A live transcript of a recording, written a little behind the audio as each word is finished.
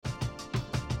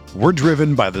We're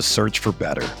driven by the search for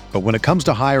better. But when it comes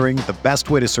to hiring, the best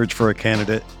way to search for a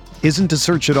candidate isn't to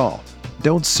search at all.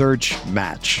 Don't search,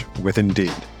 match with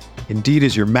Indeed. Indeed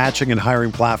is your matching and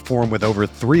hiring platform with over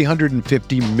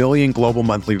 350 million global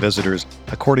monthly visitors,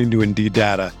 according to Indeed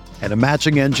data, and a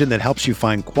matching engine that helps you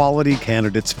find quality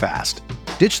candidates fast.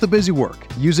 Ditch the busy work.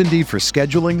 Use Indeed for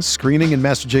scheduling, screening, and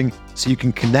messaging so you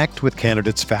can connect with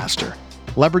candidates faster.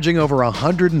 Leveraging over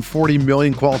 140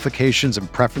 million qualifications and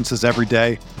preferences every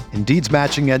day, Indeed's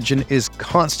matching engine is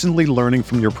constantly learning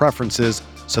from your preferences,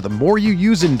 so the more you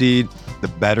use Indeed, the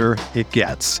better it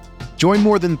gets. Join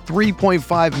more than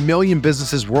 3.5 million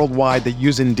businesses worldwide that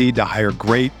use Indeed to hire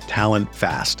great talent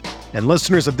fast. And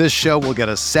listeners of this show will get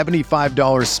a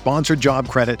 $75 sponsored job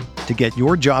credit to get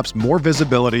your jobs more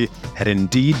visibility at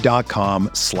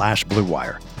Indeed.com/Blue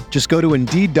Wire. Just go to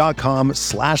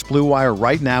Indeed.com/Blue Wire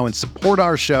right now and support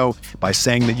our show by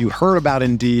saying that you heard about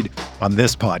Indeed on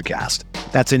this podcast.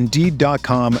 That's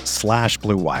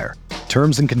Indeed.com/Blue Wire.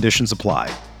 Terms and conditions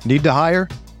apply. Need to hire?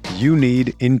 You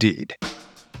need Indeed.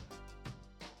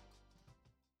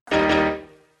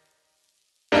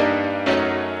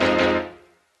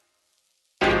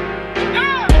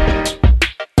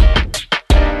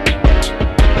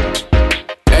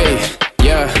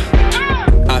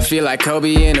 Feel like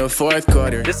Kobe in the fourth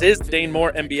quarter. This is the Dane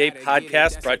Moore NBA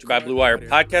podcast, brought to you by Blue Wire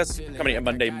Podcast, coming in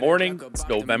Monday morning. It's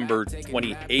November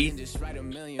 28th.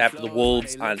 After the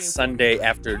Wolves on Sunday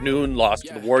afternoon lost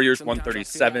to the Warriors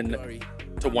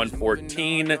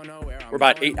 137-114. We're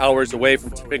about 8 hours away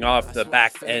from tipping off the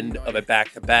back end of a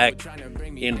back-to-back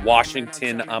in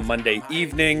Washington on Monday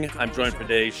evening. I'm joined for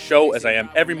today's show, as I am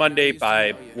every Monday,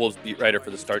 by Wolves beat writer for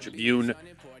the Star Tribune,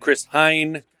 Chris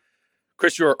Hine.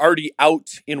 Chris, you were already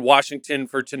out in Washington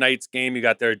for tonight's game. You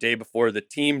got there a day before the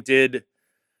team did.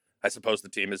 I suppose the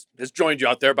team has joined you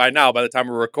out there by now, by the time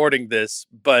we're recording this.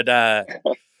 But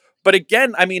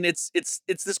again, I mean, it's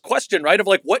this question, right? Of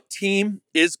like, what team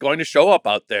is going to show up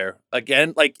out there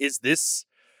again? Like, is this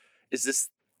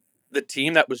the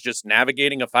team that was just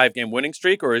navigating a 5-game winning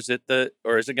streak, or is it going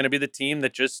to be the team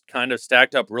that just kind of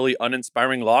stacked up really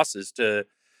uninspiring losses to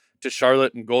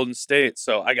Charlotte and Golden State?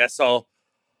 So I guess I'll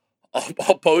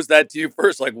pose that to you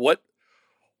first. Like, what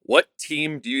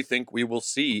team do you think we will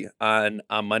see on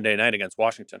Monday night against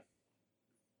Washington?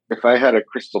 If I had a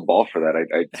crystal ball for that,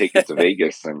 I'd take it to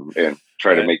Vegas and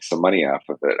try to make some money off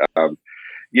of it.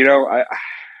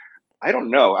 I don't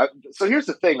know. So here's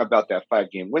the thing about that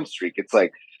 5-game win streak. It's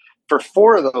like, for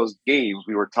 4 of those games,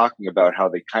 we were talking about how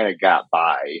they kind of got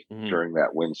by during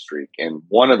that win streak. And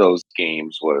one of those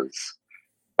games was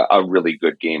a really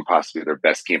good game, possibly their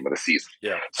best game of the season.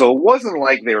 Yeah. So it wasn't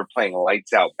like they were playing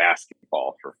lights out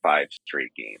basketball for 5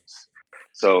 straight games.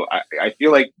 So I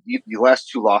feel like the last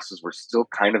 2 losses were still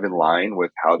kind of in line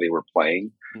with how they were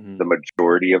playing the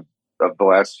majority of the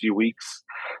last few weeks.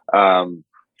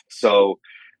 So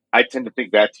I tend to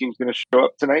think that team's going to show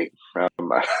up tonight.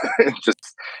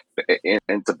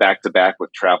 It's a back-to-back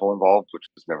with travel involved, which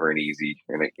is never an easy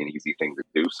thing to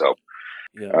do. So,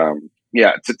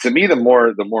 to me, the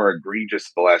more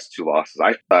egregious the last 2 losses,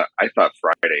 I thought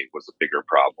Friday was a bigger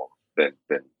problem than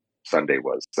Sunday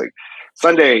was. Like,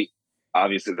 Sunday,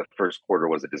 obviously the first quarter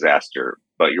was a disaster,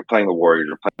 but you're playing the Warriors,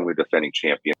 you're playing the defending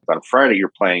champions. On Friday,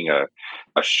 you're playing a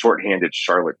shorthanded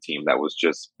Charlotte team that was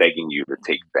just begging you to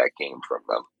take that game from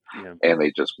them, and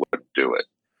they just wouldn't do it.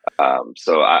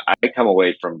 So I come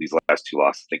away from these last 2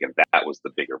 losses thinking that was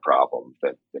the bigger problem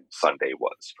than Sunday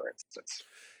was, for instance.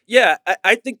 Yeah,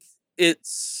 I think the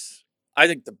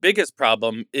biggest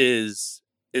problem is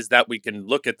that we can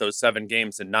look at those 7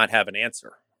 games and not have an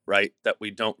answer, right? That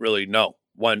we don't really know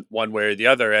one way or the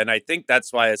other. And I think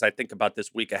that's why, as I think about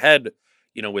this week ahead,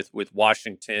 with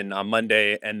Washington on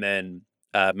Monday and then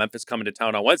Memphis coming to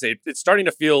town on Wednesday, it's starting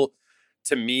to feel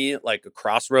to me like a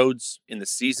crossroads in the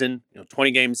season.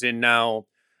 20 games in now,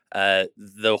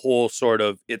 the whole sort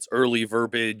of it's early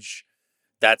verbiage,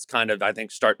 that's kind of, I think,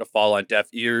 starting to fall on deaf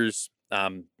ears.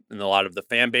 In a lot of the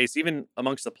fan base, even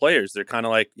amongst the players, they're kind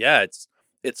of like, it's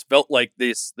felt like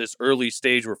this early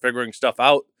stage, we're figuring stuff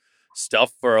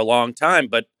for a long time,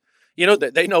 but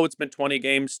they know it's been 20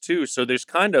 games too. So there's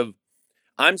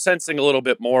I'm sensing a little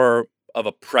bit more of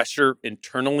a pressure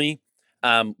internally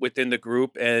within the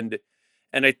group, and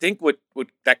I think what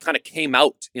that kind of came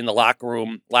out in the locker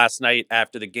room last night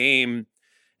after the game,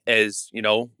 as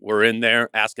we're in there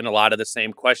asking a lot of the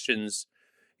same questions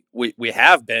we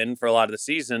have been for a lot of the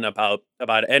season about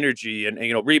energy and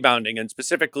rebounding, and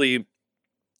specifically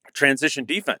transition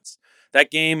defense.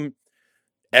 That game,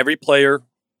 every player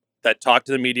that talked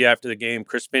to the media after the game,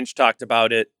 Chris Finch talked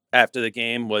about it after the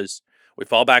game, was we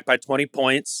fall back by 20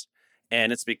 points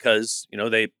and it's because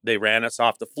they ran us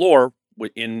off the floor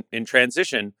in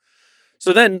transition.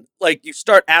 So then, like, you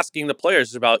start asking the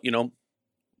players about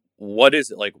what is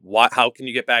it like? How can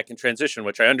you get back in transition?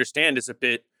 Which I understand is a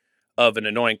bit of an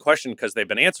annoying question because they've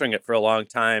been answering it for a long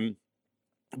time.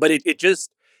 But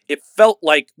it felt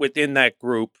like within that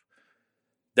group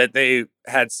that they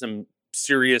had some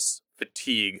serious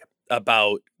fatigue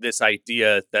about this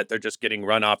idea that they're just getting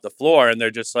run off the floor, and they're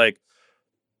just like,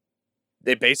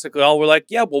 they basically all were like,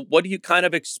 yeah, well, what do you kind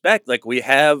of expect? Like, we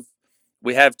have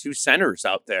two centers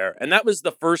out there, and that was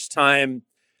the first time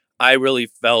I really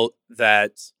felt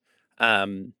that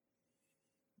the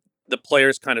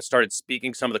players kind of started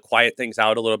speaking some of the quiet things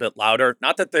out a little bit louder.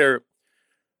 Not that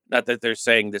they're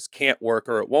saying this can't work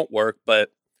or it won't work, but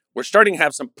we're starting to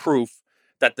have some proof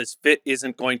that this fit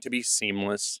isn't going to be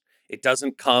seamless. It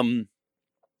doesn't come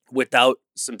without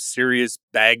some serious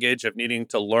baggage of needing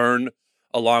to learn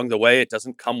along the way. It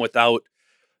doesn't come without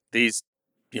these,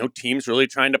 teams really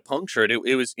trying to puncture it.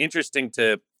 It was interesting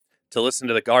to listen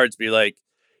to the guards be like,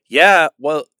 yeah,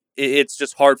 well, it's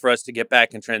just hard for us to get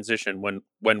back in transition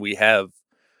when we have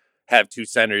two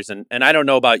centers. And I don't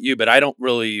know about you, but I don't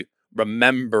really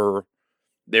remember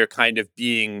there kind of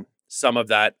being some of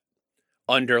that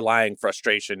underlying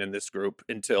frustration in this group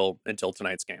until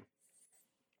tonight's game.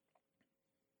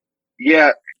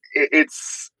 Yeah,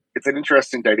 it's an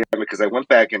interesting dynamic because I went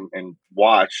back and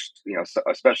watched,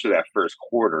 especially that first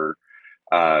quarter,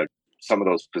 some of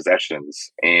those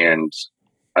possessions, and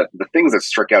the things that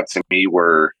struck out to me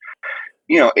were,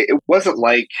 it wasn't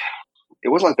like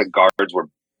the guards were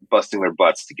busting their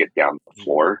butts to get down the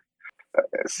floor,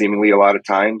 seemingly a lot of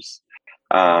times,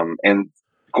 and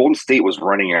Golden State was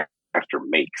running after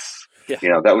makes.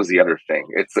 Yeah. That was the other thing.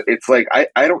 It's like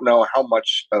I don't know how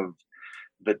much of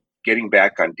the getting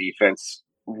back on defense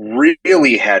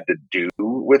really had to do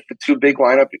with the two big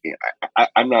lineup.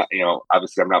 I'm not,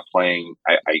 obviously I'm not playing.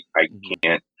 I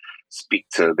can't speak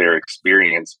to their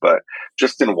experience, but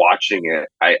just in watching it,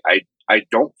 I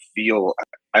don't feel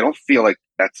like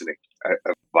that's a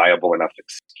viable enough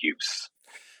excuse.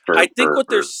 I think what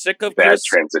they're sick of, bad Chris,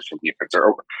 transition defense.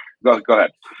 Or go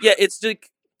ahead. Yeah, it's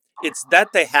that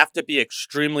they have to be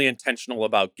extremely intentional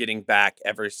about getting back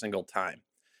every single time.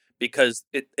 Because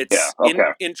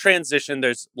in transition,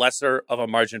 there's lesser of a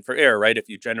margin for error, right? If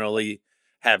you generally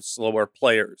have slower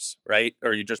players, right?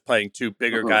 Or you're just playing two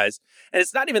bigger guys. And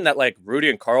it's not even that like Rudy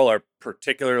and Carl are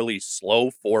particularly slow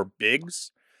for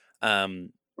bigs. But,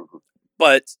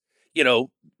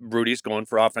 Rudy's going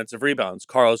for offensive rebounds.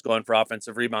 Carl's going for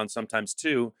offensive rebounds sometimes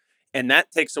too. And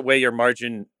that takes away your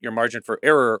margin for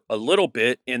error a little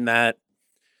bit in that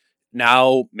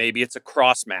now maybe it's a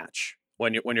cross match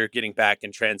when you're getting back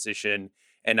in transition,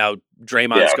 and now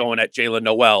Draymond's going at Jalen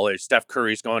Noel, or Steph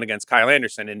Curry's going against Kyle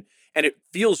Anderson, and it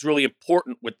feels really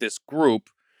important with this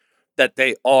group that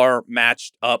they are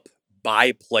matched up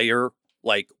by player,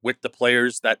 like with the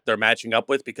players that they're matching up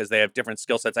with, because they have different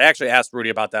skill sets. I actually asked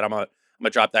Rudy about that. I'm gonna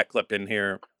drop that clip in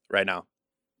here right now.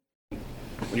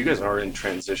 When you guys are in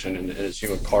transition, and as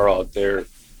you and Carl out there,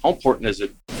 how important is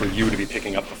it for you to be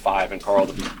picking up the 5 and Carl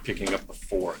to be picking up the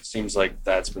 4? It seems like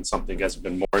that's been something you guys have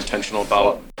been more intentional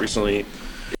about recently.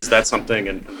 Is that something?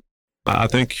 And I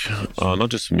think not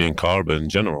just me and Carl, but in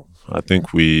general, I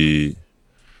think we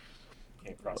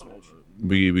get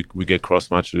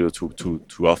cross matched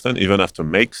too often, even after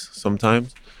makes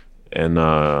sometimes, and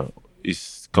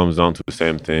it comes down to the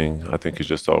same thing. I think it's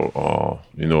just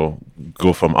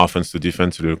go from offense to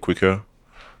defense a little quicker,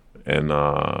 and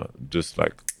just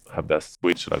like have that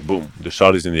switch, like boom, the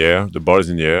shot is in the air, the ball is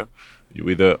in the air, you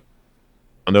either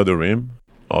under the rim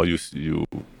or you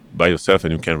by yourself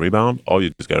and you can rebound, or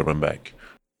you just gotta run back,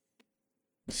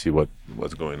 see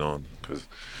what's going on, because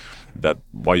that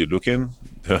while you're looking,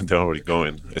 they're already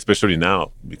going, especially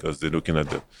now because they're looking at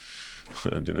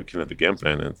the game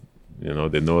plan, and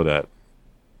they know that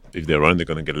if they run, they're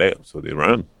gonna get layup, so they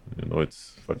run.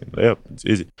 It's fucking layup. It's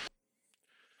easy.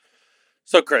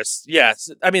 So, Chris, yes,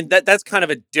 I mean that's kind of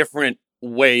a different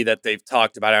way that they've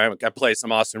talked about it. I play some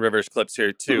Austin Rivers clips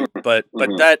here too, but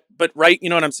right, you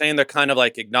know what I'm saying? They're kind of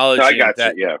like acknowledging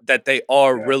that they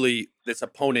are really, this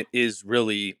opponent is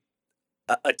really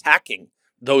attacking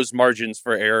those margins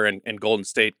for error, and Golden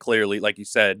State clearly, like you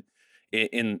said,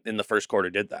 in the first quarter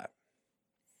did that.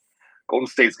 Golden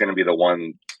State's going to be the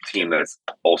one team that's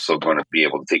also going to be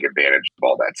able to take advantage of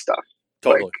all that stuff.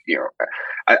 Totally.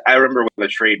 Like, I remember when the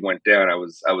trade went down, I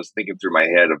was thinking through my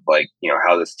head of like,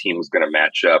 how this team was going to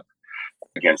match up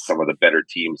against some of the better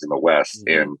teams in the West.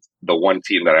 Mm-hmm. And the one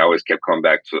team that I always kept coming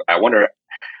back to, I wonder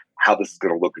how this is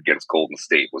going to look against Golden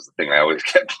State, was the thing I always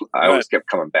kept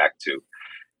coming back to.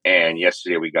 And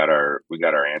yesterday we got our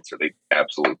answer. They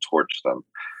absolutely torched them.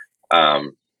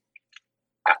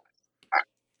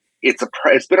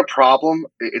 It's been a problem.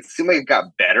 It seemed like it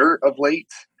got better of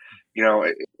late,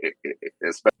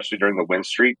 especially during the win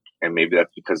streak, and maybe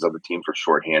that's because other teams were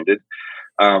shorthanded.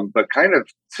 But kind of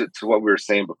to what we were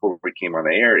saying before we came on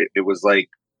the air, it was like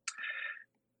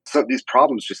some of these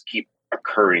problems just keep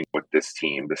occurring with this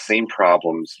team. The same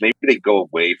problems. Maybe they go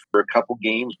away for a couple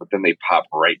games, but then they pop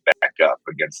right back up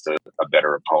against a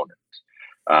better opponent.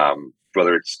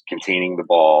 Whether it's containing the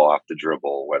ball off the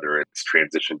dribble, whether it's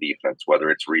transition defense, whether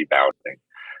it's rebounding.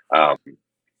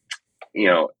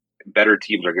 Better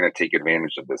teams are going to take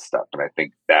advantage of this stuff. And I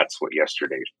think that's what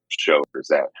yesterday showed, is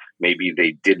that maybe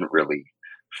they didn't really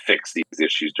fix these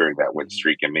issues during that win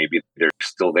streak, and maybe they're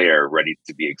still there ready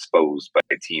to be exposed by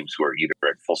teams who are either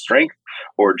at full strength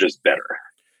or just better.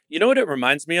 You know what it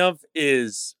reminds me of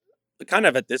is kind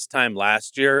of at this time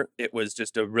last year, it was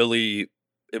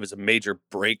a major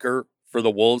breaker for the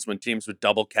Wolves when teams would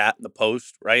double cat in the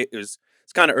post, right? It's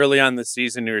kind of early on in the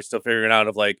season. You're still figuring out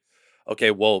of like,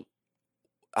 okay, well,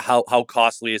 how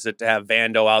costly is it to have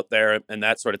Vando out there and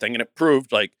that sort of thing? And it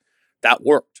proved like that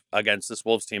worked against this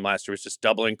Wolves team last year. It was just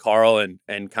doubling Carl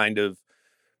and kind of,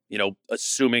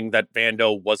 assuming that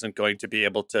Vando wasn't going to be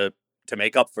able to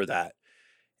make up for that.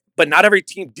 But not every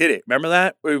team did it. Remember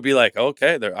that? We would be like,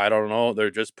 okay, I don't know.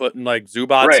 They're just putting like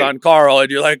Zubats on Carl,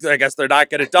 and you're like, I guess they're not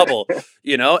going to double, and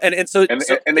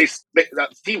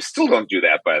teams still don't do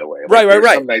that, by the way.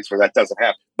 Right. Some nights where that doesn't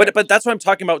happen. But that's what I'm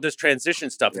talking about with this transition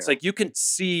stuff. It's like you can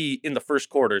see in the first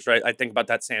quarters, right? I think about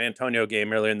that San Antonio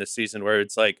game earlier in the season where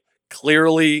it's like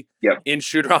clearly in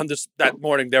shoot around that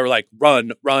morning they were like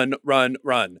run,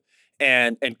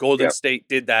 and Golden State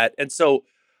did that, and so.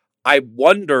 I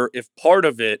wonder if part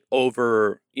of it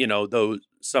over,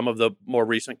 some of the more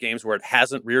recent games where it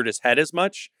hasn't reared its head as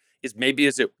much is maybe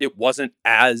it wasn't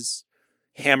as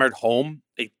hammered home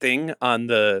a thing on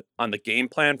the game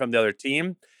plan from the other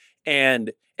team.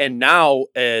 And now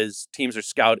as teams are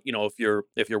scouting,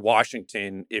 if you're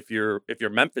Washington, if you're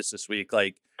Memphis this week,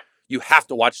 like you have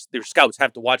to watch, their scouts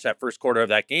have to watch that first quarter of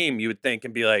that game, you would think,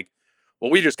 and be like, well,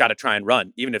 we just got to try and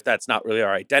run, even if that's not really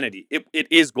our identity. It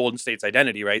is Golden State's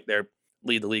identity, right? They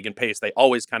lead the league in pace. They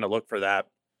always kind of look for that.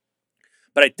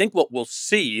 But I think what we'll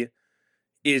see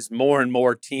is more and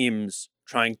more teams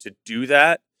trying to do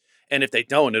that. And if they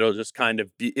don't, it'll just kind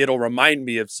of it'll remind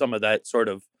me of some of that sort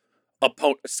of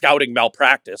scouting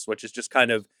malpractice, which is just kind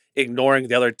of ignoring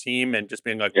the other team and just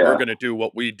being like, we're going to do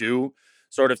what we do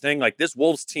sort of thing. Like this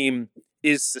Wolves team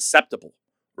is susceptible,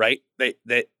 right?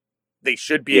 They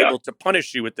should be able to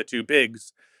punish you with the two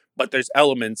bigs, but there's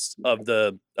elements of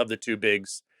the two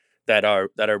bigs that are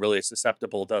really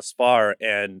susceptible thus far.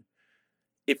 And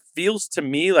it feels to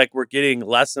me like we're getting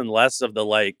less and less of the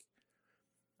like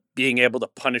being able to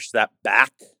punish that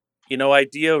back,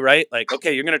 idea, right? Like,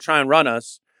 okay, you're gonna try and run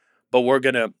us, but we're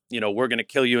gonna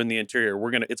kill you in the interior.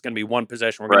 It's gonna be one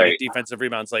possession. We're gonna get defensive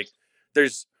rebounds. Like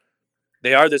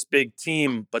they are this big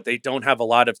team, but they don't have a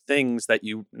lot of things that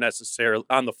you necessarily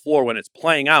on the floor when it's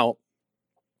playing out,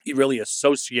 you really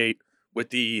associate with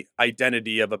the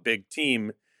identity of a big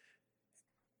team.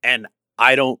 And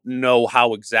I don't know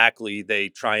how exactly they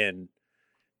try and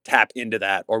tap into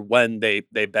that or when they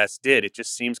best did. It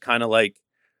just seems kind of like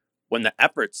when the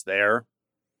effort's there,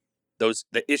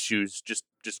 the issues just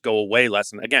go away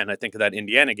less. And again, I think of that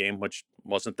Indiana game, which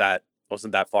wasn't that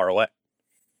far away.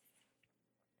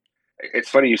 It's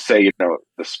funny you say,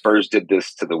 the Spurs did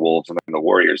this to the Wolves and then the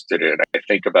Warriors did it. And I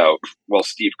think about,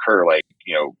 Steve Kerr,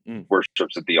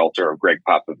 worships at the altar of Greg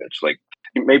Popovich, like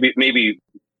maybe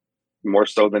more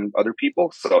so than other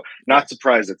people. So not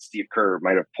surprised that Steve Kerr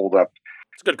might have pulled up.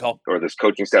 It's a good call. Or this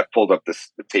coaching staff pulled up the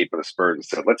tape of the Spurs and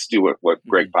said, let's do what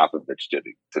Greg Popovich did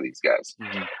to these guys.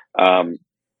 Mm-hmm.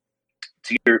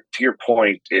 To your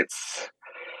point, it's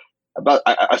about,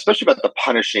 especially about the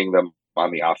punishing them on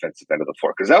the offensive end of the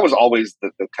floor, because that was always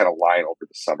the kind of line over the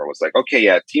summer was like, okay,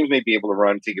 yeah, teams may be able to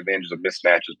run, take advantage of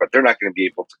mismatches, but they're not going to be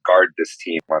able to guard this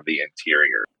team on the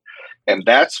interior. And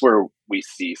that's where we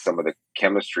see some of the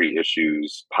chemistry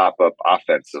issues pop up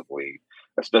offensively,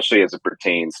 especially as it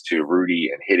pertains to Rudy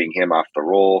and hitting him off the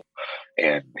roll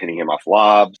and hitting him off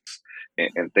lobs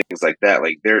and things like that.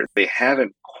 Like they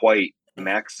haven't quite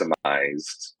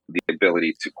maximized the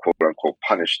ability to quote unquote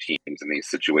punish teams in these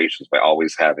situations by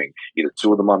always having either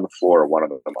two of them on the floor or one of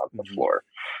them on the floor.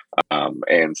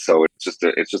 And so it's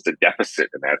just a deficit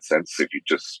in that sense. If you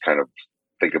just kind of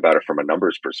think about it from a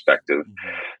numbers perspective,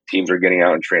 teams are getting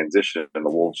out in transition and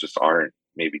the Wolves just aren't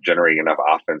maybe generating enough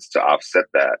offense to offset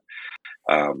that.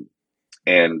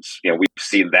 And we've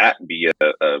seen that be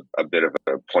a bit of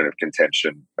a point of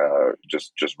contention.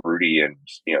 Just Rudy and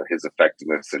his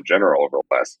effectiveness in general over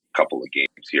the last couple of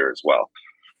games here as well.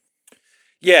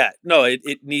 Yeah, no,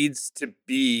 it needs to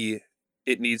be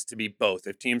both.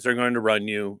 If teams are going to run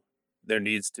you,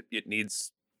 it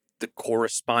needs the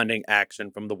corresponding action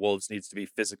from the Wolves needs to be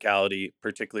physicality,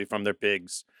 particularly from their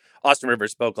bigs. Austin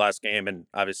Rivers spoke last game, and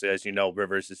obviously, as you know,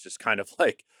 Rivers is just kind of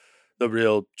like the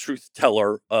real truth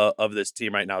teller of this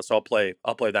team right now. So I'll play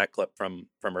that clip from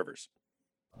Rivers.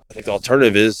 I think the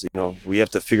alternative is, we have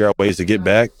to figure out ways to get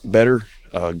back better.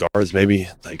 Guards, maybe,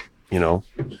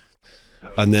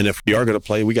 and then if we are going to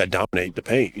play, we got to dominate the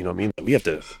paint. You know what I mean?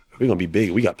 If we're going to be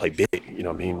big, we got to play big. You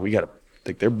know what I mean? We got to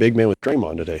think they're big man with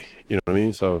Draymond today. You know what I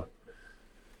mean? So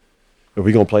if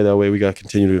we're going to play that way, we got to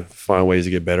continue to find ways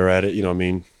to get better at it. You know what I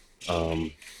mean?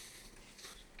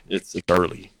 It's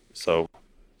early. So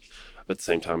at the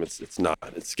same time, it's not.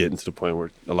 It's getting to the point where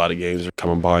a lot of games are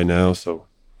coming by now. So,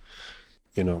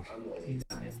 we'll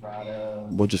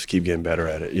just keep getting better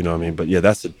at it. You know what I mean? But yeah,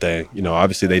 that's the thing.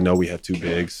 Obviously they know we have two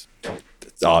bigs.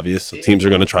 It's obvious. So teams are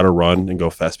going to try to run and go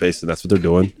fast paced, and that's what they're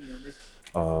doing.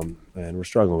 And we're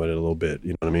struggling with it a little bit.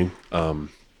 You know what I mean?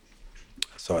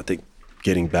 So I think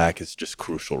getting back is just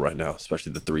crucial right now,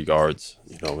 especially the three guards.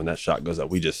 When that shot goes up,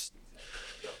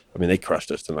 they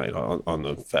crushed us tonight on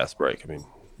the fast break.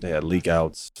 They had leak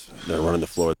outs. They're running the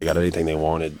floor. They got anything they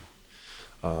wanted.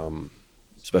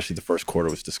 Especially the first quarter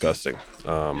was disgusting.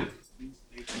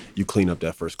 You clean up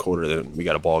that first quarter, then we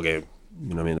got a ball game.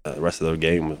 The rest of the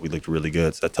game, we looked really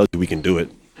good. So that tells you we can do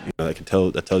it. That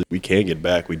tells you we can get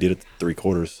back. We did it 3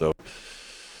 quarters. So,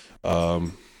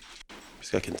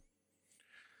 just got to.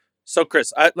 So,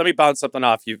 Chris, let me bounce something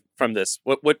off you from this.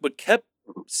 What kept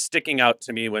sticking out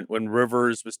to me when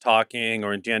Rivers was talking or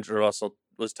when D'Angelo Russell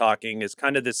was talking is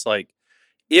kind of this,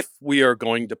 if we are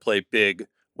going to play big,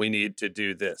 we need to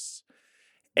do this.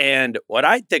 And what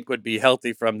I think would be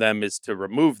healthy from them is to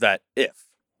remove that if,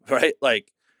 right?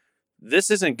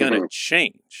 This isn't going to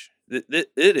change.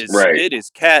 It is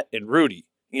Cat and Rudy,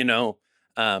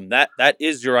 that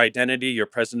is your identity. Your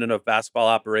president of basketball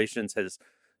operations has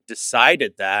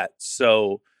decided that.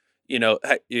 So,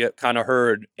 you kind of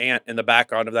heard Ant in the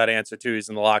background of that answer too. He's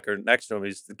in the locker next to him.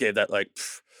 He gave that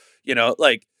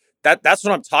that's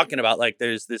what I'm talking about.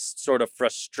 There's this sort of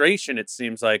frustration, it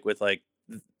seems like, with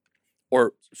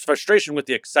or frustration with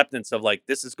the acceptance of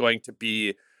this is going to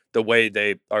be the way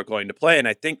they are going to play. And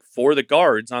I think for the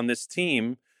guards on this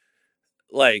team,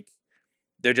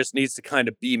 there just needs to kind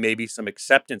of be maybe some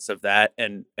acceptance of that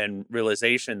and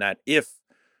realization that if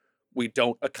we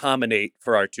don't accommodate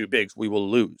for our two bigs, we will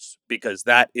lose, because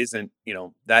that isn't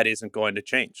going to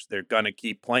change. They're going to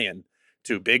keep playing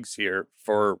two bigs here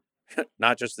for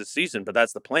not just this season, but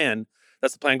that's the plan.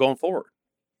 That's the plan going forward.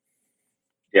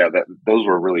 Yeah, those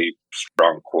were really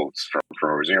strong quotes from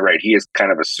Rivers. You're right. He has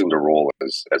kind of assumed a role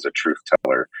as a truth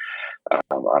teller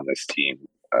on this team.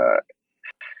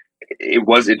 It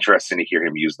was interesting to hear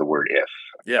him use the word if.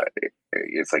 Yeah.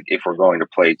 It's if we're going to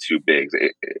play two bigs,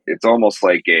 it's almost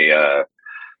like a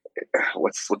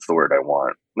what's the word I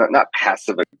want? Not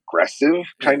passive aggressive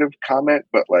kind of comment,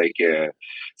 but it's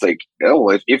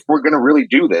if we're going to really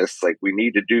do this, we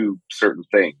need to do certain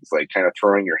things, kind of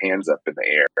throwing your hands up in the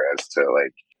air as to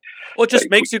well, it just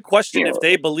makes you question if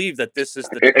they believe that this is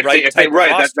the right type of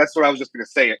roster. That's what I was just going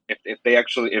to say. If they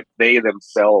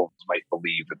themselves might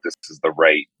believe that this is the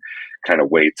right kind of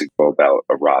way to go about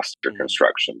a roster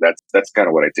construction. That's kind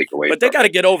of what I take away. But they got to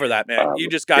get over that, man. You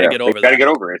just got to get over that. Got to get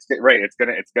over it.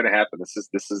 It's gonna happen.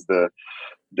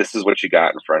 This is what you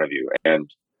got in front of you,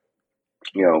 and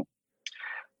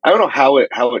I don't know how it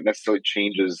necessarily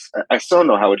changes. I still don't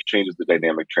know how it changes the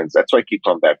dynamic trends. That's why I keep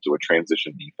coming back to a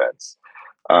transition defense.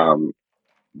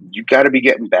 You got to be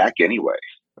getting back anyway.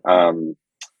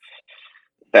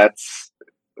 That's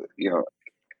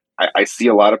I see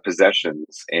a lot of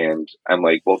possessions, and I'm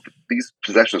like, well, these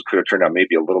possessions could have turned out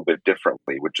maybe a little bit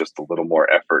differently with just a little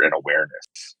more effort and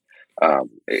awareness.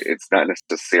 It's not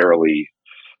necessarily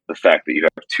the fact that you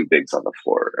have two bigs on the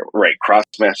floor, right? Cross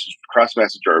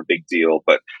message are a big deal,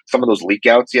 but some of those leak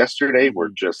outs yesterday were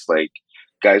just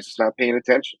guys just not paying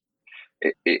attention.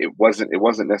 It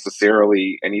wasn't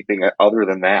necessarily anything other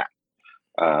than that.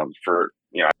 For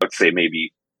I would say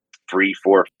maybe 3,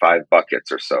 4, 5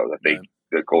 buckets or so that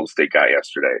the Golden State got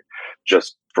yesterday,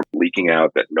 just from leaking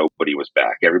out that nobody was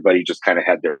back. Everybody just kind of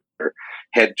had their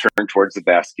head turned towards the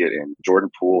basket, and Jordan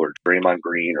Poole or Draymond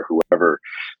Green or whoever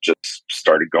just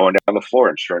started going down the floor,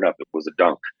 and sure enough, it was a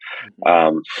dunk.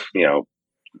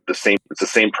 It's the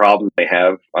same problem they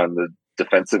have on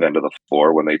defensive end of the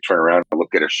floor when they turn around and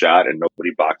look at a shot and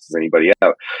nobody boxes anybody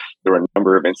out. There were a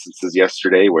number of instances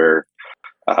yesterday where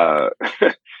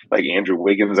like Andrew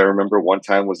Wiggins, I remember one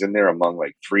time was in there among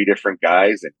like 3 different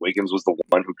guys, and Wiggins was the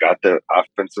one who got the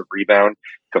offensive rebound.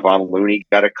 Kevon Looney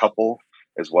got a couple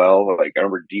as well. Like I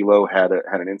remember D'Lo had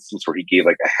an instance where he gave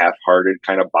like a half-hearted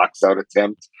kind of box out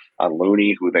attempt on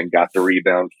Looney, who then got the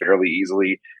rebound fairly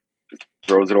easily, just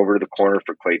throws it over to the corner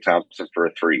for Klay Thompson for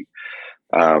a 3.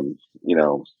 You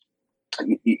know,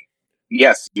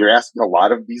 yes, you're asking a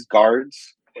lot of these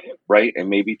guards, right? And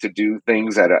maybe to do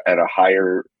things at a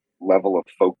higher level of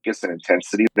focus and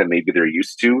intensity than maybe they're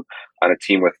used to on a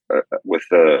team with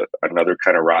another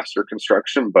kind of roster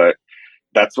construction. But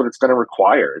that's what it's going to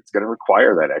require. It's going to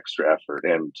require that extra effort,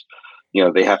 and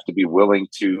they have to be willing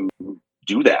to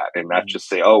do that and not just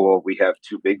say, "Oh, well, we have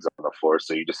 2 bigs on the floor,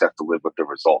 so you just have to live with the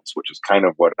results," which is kind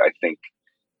of what I think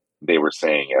they were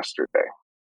saying yesterday.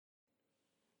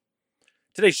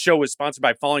 Today's show is sponsored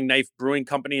by Falling Knife Brewing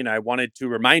Company, and I wanted to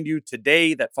remind you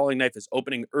today that Falling Knife is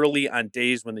opening early on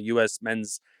days when the U.S.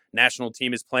 men's national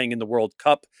team is playing in the World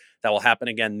Cup. That will happen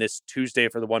again this Tuesday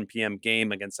for the 1 p.m.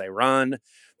 game against Iran.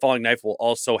 Falling Knife will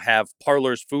also have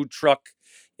Parlor's food truck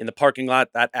in the parking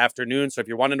lot that afternoon. So if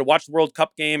you're wanting to watch the World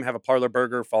Cup game, have a Parlor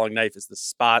burger, Falling Knife is the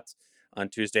spot on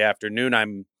Tuesday afternoon.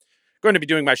 I'm going to be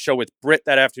doing my show with Britt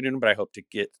that afternoon, but I hope to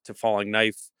get to Falling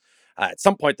Knife at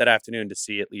some point that afternoon to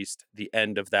see at least the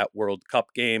end of that World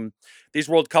Cup game. These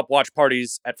World Cup watch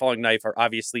parties at Falling Knife are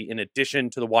obviously in addition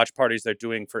to the watch parties they're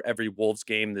doing for every Wolves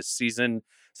game this season.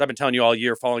 So I've been telling you all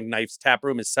year, Falling Knife's tap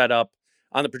room is set up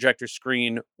on the projector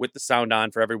screen with the sound on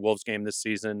for every Wolves game this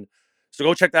season. So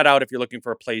go check that out if you're looking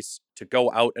for a place to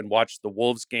go out and watch the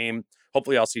Wolves game.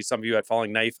 Hopefully I'll see some of you at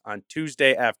Falling Knife on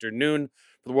Tuesday afternoon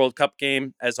for the World Cup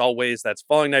game. As always, that's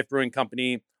Falling Knife Brewing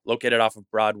Company, located off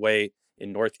of Broadway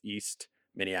in Northeast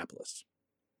Minneapolis.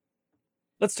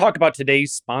 Let's talk about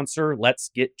today's sponsor,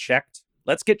 Let's Get Checked.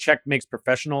 Let's Get Checked makes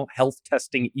professional health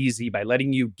testing easy by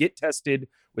letting you get tested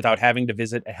without having to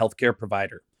visit a healthcare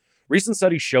provider. Recent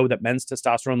studies show that men's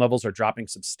testosterone levels are dropping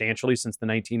substantially since the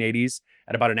 1980s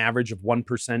at about an average of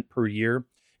 1% per year.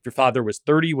 If your father was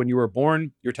 30 when you were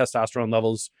born, your testosterone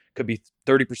levels could be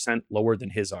 30% lower than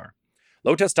his are.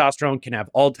 Low testosterone can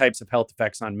have all types of health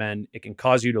effects on men. It can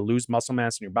cause you to lose muscle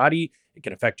mass in your body. It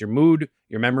can affect your mood,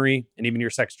 your memory, and even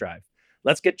your sex drive.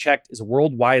 Let's Get Checked is a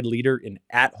worldwide leader in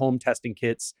at-home testing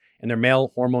kits, and their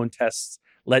male hormone tests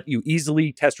let you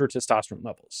easily test your testosterone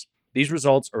levels. These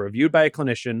results are reviewed by a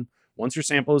clinician. Once your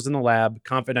sample is in the lab,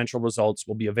 confidential results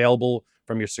will be available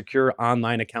from your secure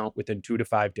online account within 2 to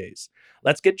 5 days.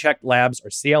 Let's Get Checked labs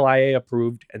are CLIA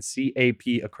approved and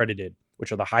CAP accredited,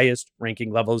 which are the highest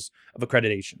ranking levels of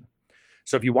accreditation.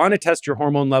 So if you want to test your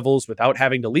hormone levels without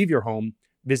having to leave your home,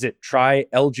 visit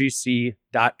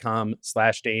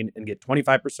trylgc.com/Dane and get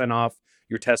 25% off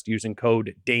your test using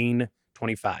code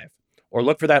DANE25. Or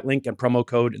look for that link and promo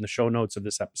code in the show notes of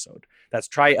this episode. That's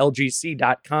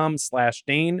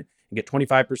trylgc.com/Dane and get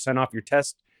 25% off your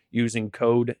test using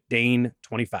code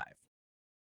DANE25.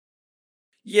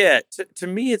 Yeah, to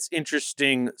me, it's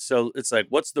interesting. So it's like,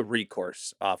 what's the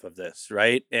recourse off of this,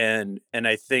 right? And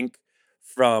I think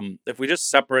if we just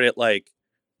separate it like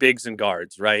bigs and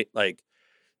guards, right? Like,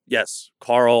 yes,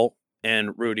 Carl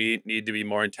and Rudy need to be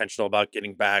more intentional about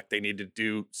getting back. They need to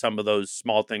do some of those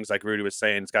small things like Rudy was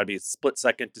saying. It's got to be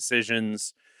split-second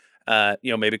decisions.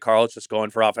 Maybe Carl's just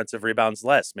going for offensive rebounds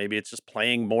less. Maybe it's just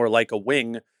playing more like a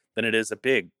wing than it is a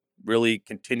big, really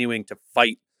continuing to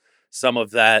fight some of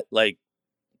that, like,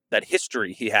 that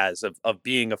history he has of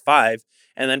being a 5.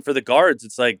 And then for the guards,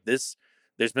 it's like this,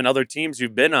 there's been other teams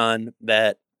you've been on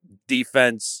that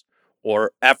defense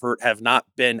or effort have not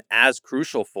been as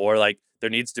crucial for. Like, there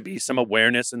needs to be some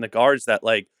awareness in the guards that,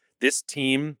 like, this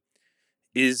team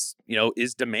is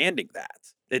demanding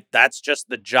that. That's just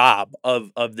the job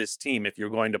of this team if you're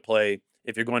going to play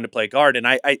guard. And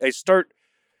I start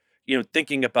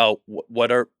thinking about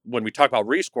when we talk about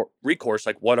recourse,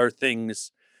 like, what are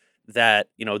things that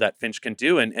that Finch can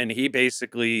do, and he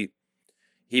basically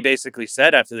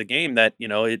said after the game that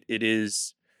it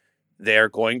is, they're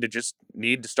going to just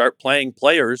need to start playing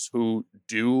players who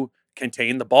do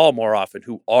contain the ball more often,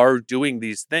 who are doing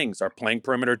these things, are playing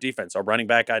perimeter defense, are running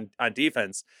back on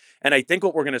defense. And I think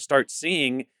what we're going to start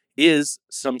seeing is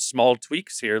some small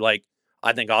tweaks here. Like,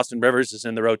 I think Austin Rivers is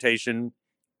in the rotation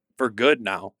for good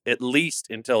now, at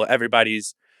least until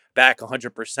everybody's back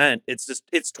 100%.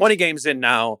 It's 20 games in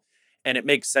now, and it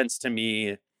makes sense to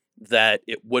me that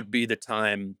it would be the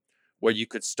time where you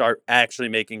could start actually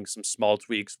making some small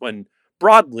tweaks when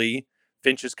broadly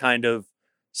Finch is kind of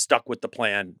stuck with the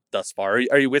plan thus far.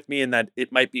 Are you with me in that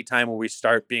it might be time where we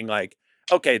start being like,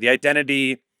 okay, the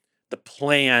identity, the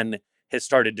plan has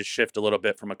started to shift a little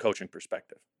bit from a coaching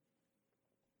perspective?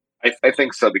 I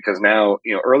think so, because now,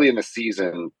 early in the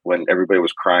season when everybody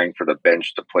was crying for the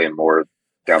bench to play more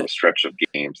down the stretch of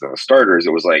games than the starters,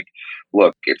 it was like,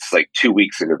 look, it's like 2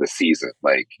 weeks into the season.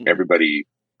 Like, everybody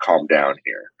calm down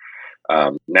here.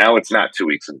 Now it's not 2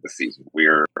 weeks into the season.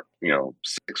 We're,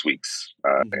 6 weeks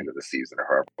into the season, or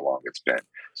however long it's been.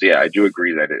 So yeah, I do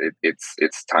agree that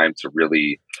it's time to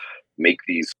really make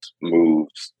these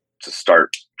moves to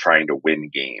start trying to win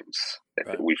games.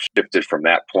 Right. We've shifted from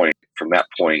that point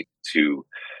to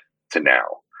now.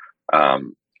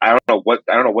 I don't know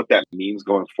what that means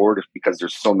going forward, because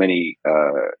there's so many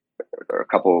a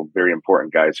couple of very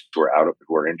important guys who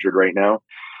are injured right now.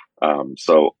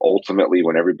 So ultimately,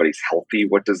 when everybody's healthy,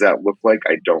 what does that look like?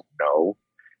 I don't know.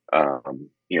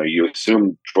 You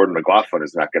assume Jordan McLaughlin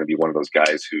is not going to be one of those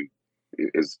guys who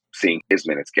is seeing his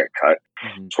minutes get cut.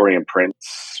 Taurean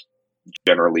Prince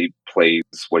generally plays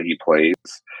what he plays.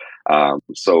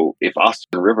 So if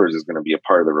Austin Rivers is going to be a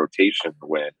part of the rotation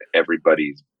when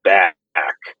everybody's back,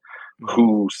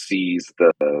 who sees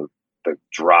the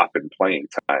drop in playing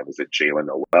time? Is it Jalen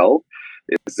Noel?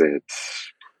 Is it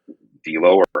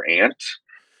D'Lo or Ant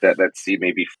that see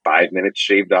maybe 5 minutes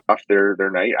shaved off their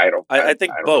night? I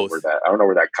think both. I don't know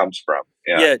where that comes from.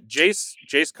 Yeah,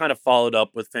 Jace kind of followed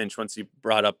up with Finch once he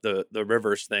brought up the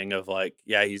Rivers thing of like,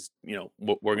 yeah, he's,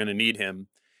 we're going to need him.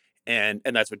 And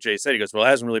that's what Jay said. He goes, well, it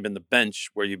hasn't really been the bench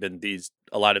where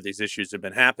a lot of these issues have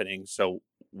been happening. So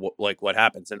what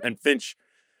happens? And Finch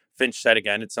said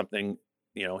again, it's something,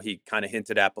 he kind of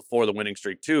hinted at before the winning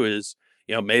streak too, is,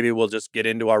 maybe we'll just get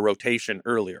into our rotation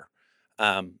earlier.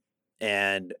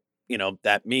 And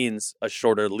that means a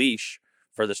shorter leash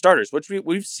for the starters, which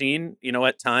we've seen,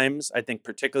 at times. I think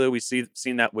particularly we've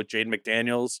seen that with Jaden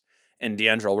McDaniels and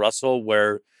D'Angelo Russell,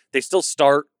 where they still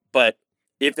start, but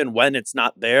if and when it's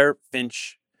not there,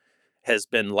 Finch has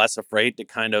been less afraid to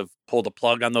kind of pull the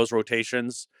plug on those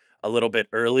rotations a little bit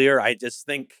earlier. I just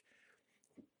think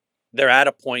they're at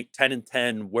a point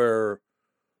 10-10 where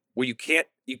you can't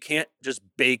just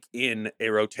bake in a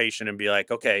rotation and be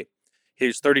like, okay,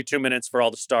 here's 32 minutes for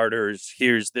all the starters.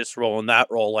 Here's this role and that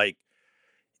role. Like,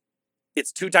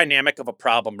 it's too dynamic of a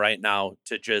problem right now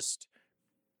to just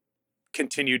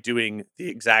continue doing the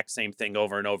exact same thing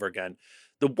over and over again.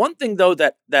 The one thing, though,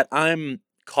 that I'm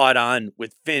caught on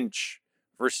with Finch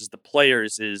versus the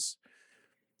players is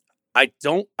I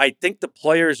think the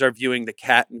players are viewing the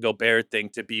Cat and Gobert thing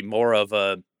to be more of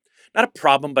not a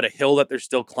problem, but a hill that they're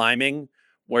still climbing,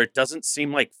 where it doesn't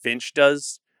seem like Finch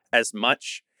does as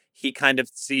much. He kind of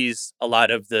sees a lot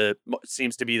of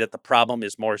seems to be that the problem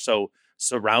is more so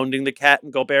surrounding the Cat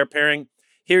and Gobert pairing.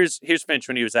 Here's Finch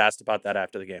when he was asked about that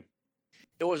after the game.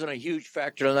 It wasn't a huge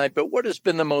factor tonight, but what has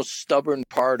been the most stubborn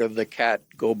part of the Cat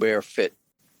Gobert fit?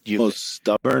 Most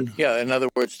stubborn? Yeah, in other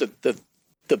words, the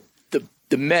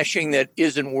meshing that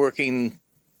isn't working.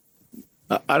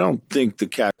 I don't think the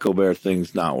Cat Gobert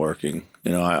thing's not working. I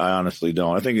honestly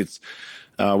don't. I think it's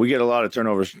we get a lot of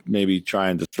turnovers, maybe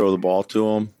trying to throw the ball to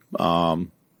them.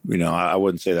 I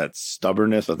wouldn't say that's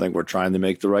stubbornness. I think we're trying to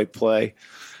make the right play,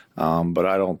 but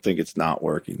I don't think it's not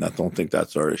working. I don't think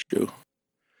that's our issue.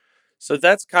 So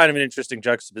that's kind of an interesting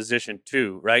juxtaposition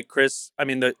too, right, Chris? I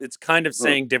mean, it's kind of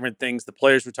saying different things. The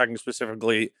players were talking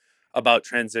specifically about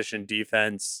transition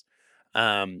defense,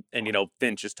 and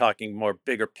Finch is talking more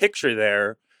bigger picture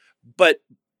there. But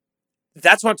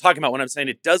that's what I'm talking about when I'm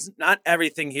saying not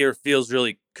everything here feels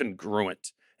really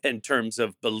congruent in terms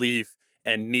of belief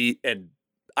and need and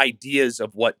ideas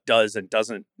of what does and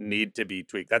doesn't need to be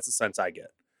tweaked. That's the sense I get.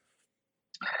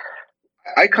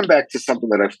 I come back to something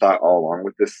that I've thought all along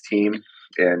with this team,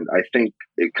 and I think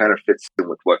it kind of fits in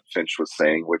with what Finch was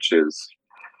saying, which is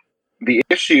the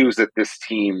issues that this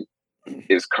team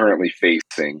is currently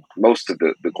facing, most of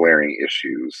the glaring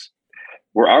issues,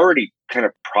 were already kind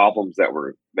of problems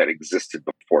that existed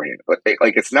beforehand.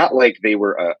 Like it's not like they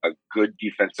were a good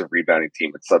defensive rebounding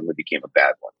team and suddenly became a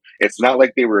bad one. It's not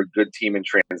like they were a good team in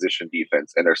transition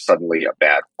defense and they're suddenly a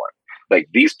bad one. Like,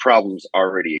 these problems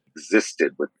already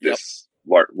existed with this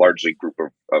largely group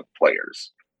of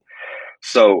players.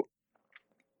 So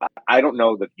I don't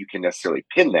know that you can necessarily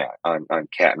pin that on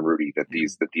Cat and Rudy, that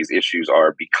these issues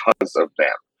are because of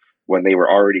them, when they were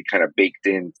already kind of baked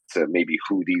into maybe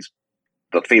who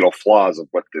the fatal flaws of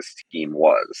what this team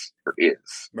was or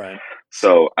is. Right.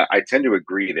 So I tend to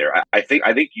agree there. I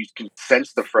think you can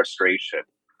sense the frustration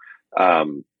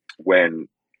when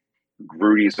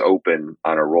Rudy's open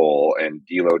on a roll and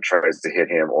D'Lo tries to hit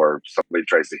him, or somebody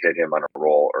tries to hit him on a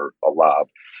roll or a lob,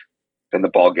 and the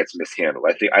ball gets mishandled.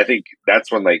 I think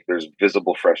that's when there's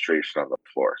visible frustration on the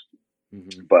floor.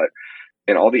 But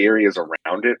in all the areas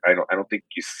around it, I don't think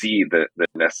you see the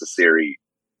necessary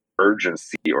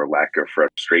urgency or lack of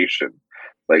frustration,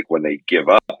 like when they give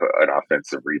up an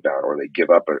offensive rebound or they give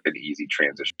up an easy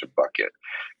transition bucket.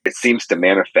 It seems to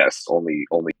manifest only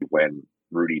when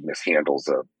Rudy mishandles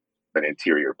an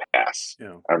interior pass.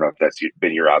 Yeah. I don't know if that's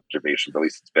been your observation, but at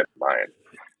least it's been mine.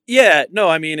 Yeah, no,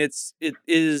 I mean it's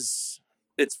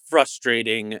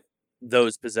frustrating,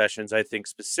 those possessions, I think,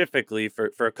 specifically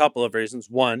for a couple of reasons.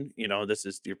 One, this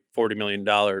is your $40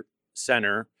 million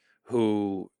center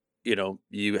who,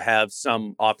 you have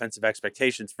some offensive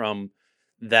expectations from,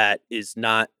 that is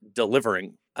not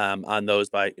delivering on those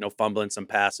by, fumbling some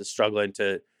passes, struggling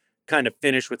to kind of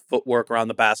finish with footwork around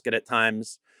the basket at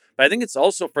times. But I think it's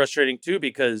also frustrating too,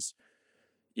 because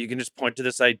you can just point to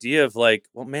this idea of like,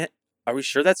 well, man, are we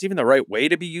sure that's even the right way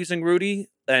to be using Rudy?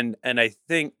 And I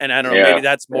think, and I don't know, maybe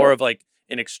that's more of like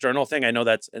an external thing. I know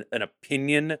that's an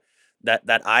opinion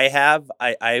that I have.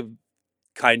 I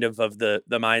kind of the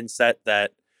mindset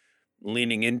that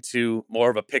leaning into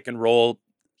more of a pick and roll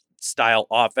style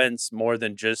offense, more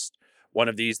than just one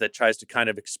of these that tries to kind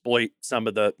of exploit some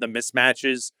of the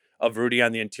mismatches of Rudy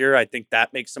on the interior, I think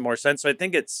that makes some more sense. So I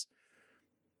think it's,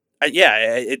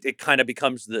 it kind of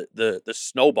becomes the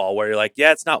snowball where you're like,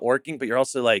 yeah, it's not working, but you're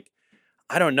also like,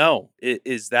 I don't know,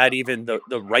 is that even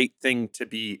the right thing to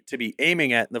be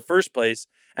aiming at in the first place?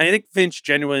 And I think Finch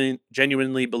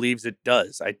genuinely believes it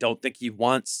does. I don't think he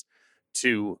wants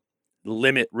to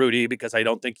limit Rudy, because I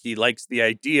don't think he likes the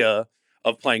idea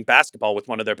of playing basketball with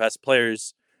one of their best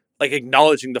players, like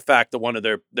acknowledging the fact that one of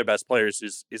their best players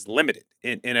is limited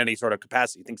in any sort of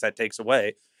capacity. He thinks that takes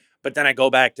away. But then I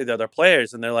go back to the other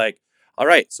players and they're like, all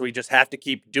right, so we just have to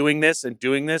keep doing this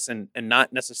and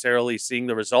not necessarily seeing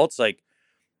the results. Like,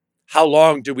 how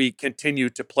long do we continue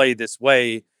to play this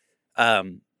way,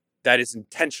 that is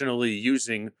intentionally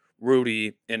using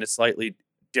Rudy in a slightly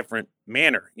different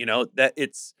manner?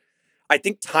 I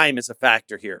think time is a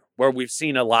factor here, where we've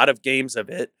seen a lot of games of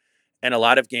it, and a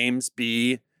lot of games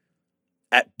be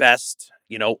at best,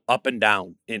 up and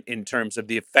down in terms of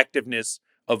the effectiveness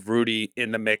of Rudy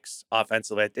in the mix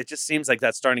offensively. It just seems like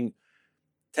that's starting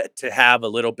to have a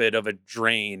little bit of a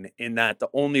drain, in that the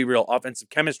only real offensive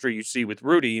chemistry you see with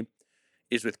Rudy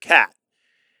is with Cat.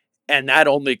 And that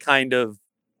only kind of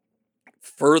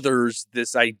furthers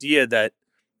this idea that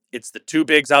it's the two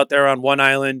bigs out there on one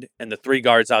island and the three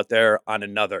guards out there on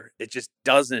another. It just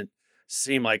doesn't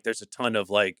seem like there's a ton of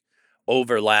like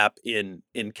overlap in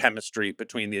chemistry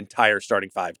between the entire starting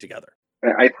five together.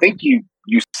 I think you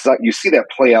see that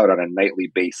play out on a nightly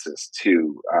basis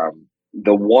too.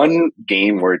 The one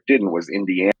game where it didn't was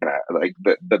Indiana. Like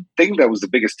the thing that was the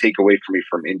biggest takeaway for me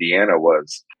from Indiana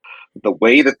was the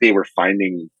way that they were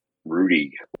finding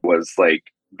Rudy was like,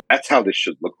 that's how this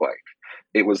should look like.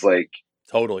 It was like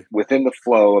totally within the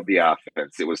flow of the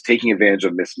offense. It was taking advantage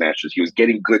of mismatches. He was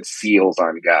getting good seals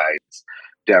on guys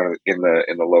down in the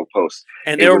low post.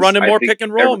 And they were running more pick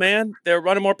and roll, man. They were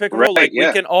running more pick and roll. Like, we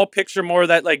can all picture more of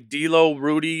that, like D'Lo,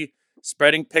 Rudy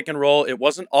spreading pick and roll. It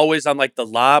wasn't always on like the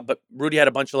lob, but Rudy had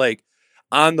a bunch of like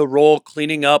on the roll,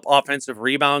 cleaning up offensive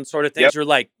rebound sort of things. You're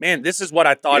like, man, this is what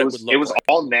I thought it would look like. It was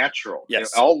all natural.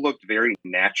 Yes. It all looked very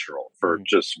natural for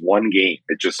just one game.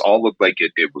 It just all looked like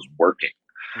it was working.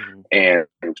 And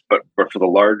but for the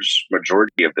large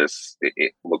majority of this,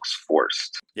 it looks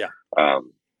forced. Yeah.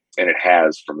 And it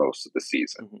has for most of the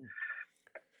season.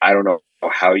 I don't know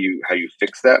how you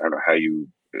fix that. I don't know how you,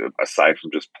 aside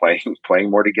from just playing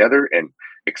more together and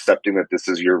accepting that this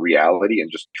is your reality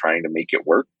and just trying to make it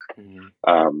work.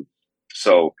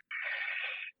 So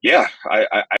yeah,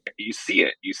 I you see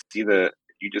it. You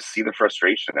just see the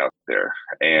frustration out there.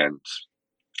 And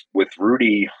with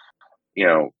Rudy,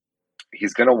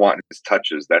 he's going to want his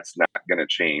touches. That's not going to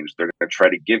change. They're going to try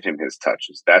to give him his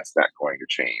touches. That's not going to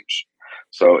change.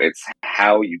 So it's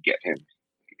how you get him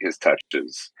his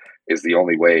touches is the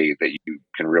only way that you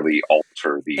can really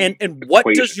alter the and what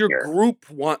does your here. Group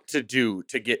want to do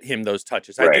to get him those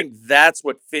touches? Right. I think that's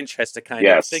what Finch has to kind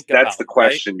of think about. That's the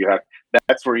question. Right?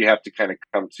 That's where you have to kind of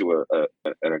come to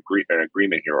an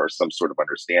agreement here, or some sort of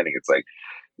understanding. It's like,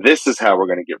 this is how we're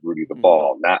going to get Rudy the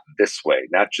ball, not this way,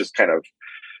 not just kind of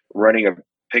running a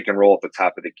pick and roll at the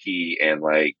top of the key and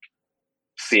like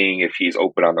seeing if he's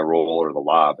open on the roll or the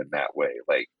lob in that way.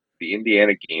 Like the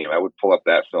Indiana game, I would pull up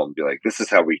that film and be like, this is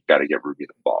how we got to get Rudy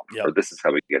the ball, or this is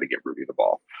how we got to get Rudy the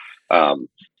ball.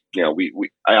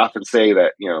 I often say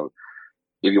that,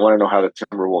 if you want to know how the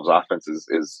Timberwolves offense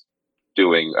is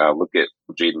doing, look at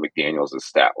Jaden McDaniels'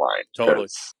 stat line. Totally.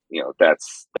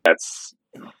 That's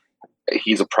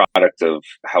he's a product of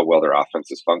how well their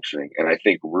offense is functioning. And I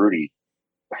think Rudy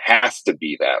has to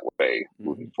be that way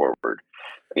moving forward.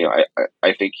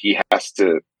 I think he has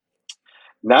to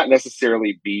not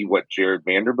necessarily be what Jared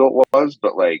Vanderbilt was,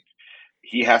 but like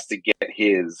he has to get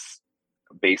his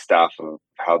based off of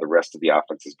how the rest of the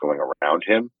offense is going around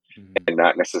him, and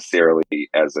not necessarily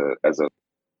as a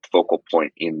focal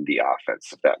point in the offense,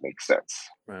 if that makes sense.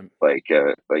 Right. Like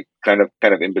kind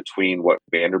of in between what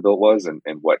Vanderbilt was and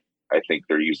what I think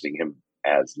they're using him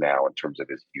as now in terms of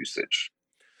his usage.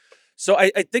 So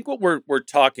I think what we're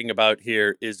talking about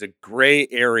here is a gray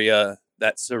area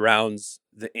that surrounds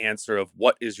the answer of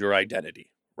what is your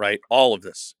identity, right? All of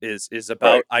this is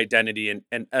about identity,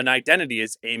 and an identity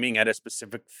is aiming at a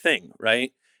specific thing,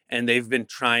 right? And they've been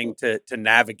trying to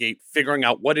navigate figuring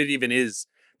out what it even is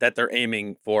that they're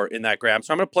aiming for in that grab.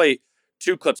 So I'm going to play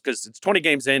two clips because it's 20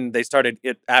 games in. They started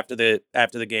it after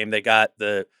the game. They got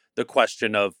the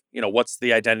question of, what's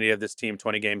the identity of this team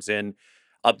 20 games in.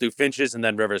 Up through Finches and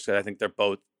then Rivers. I think they're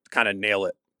both kind of nail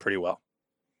it pretty well.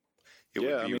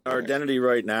 Yeah, our identity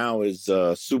right now is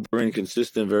super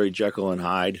inconsistent, very Jekyll and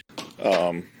Hyde.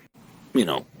 We're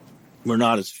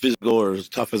not as physical or as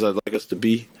tough as I'd like us to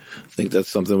be. I think that's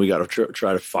something we got to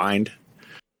try to find.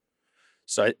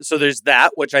 So there's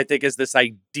that, which I think is this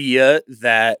idea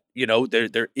that,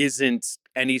 there isn't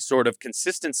any sort of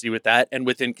consistency with that. And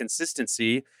with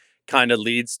inconsistency kind of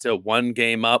leads to one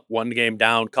game up, one game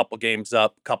down, couple games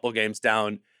up, couple games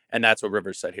down. And that's what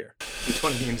Rivers said here.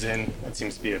 20 games in, that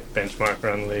seems to be a benchmark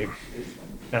around the league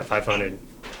at 500.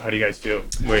 How do you guys feel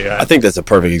where you're at? I think that's a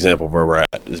perfect example of where we're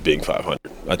at, is being 500.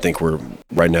 I think we're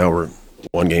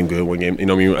one game good, one game.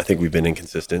 I think we've been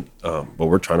inconsistent, but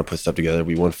we're trying to put stuff together.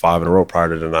 We won 5 in a row prior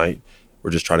to tonight. We're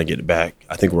just trying to get it back.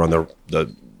 I think we're on the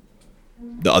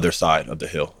other side of the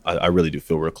hill. I really do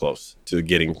feel we're close to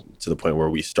getting to the point where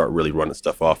we start really running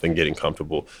stuff off and getting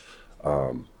comfortable,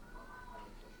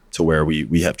 to where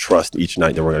we have trust each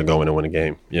night that we're going to go in and win a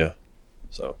game. Yeah,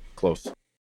 so close.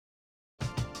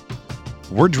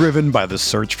 We're driven by the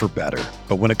search for better.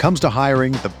 But when it comes to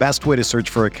hiring, the best way to search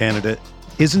for a candidate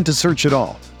isn't to search at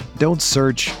all. Don't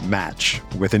search, match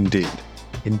with Indeed.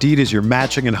 Indeed is your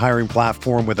matching and hiring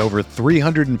platform with over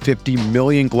 350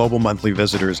 million global monthly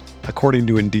visitors, according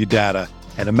to Indeed data,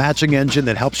 and a matching engine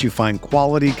that helps you find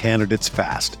quality candidates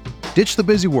fast. Ditch the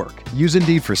busy work. Use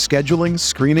Indeed for scheduling,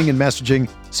 screening, and messaging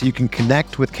so you can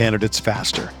connect with candidates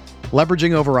faster.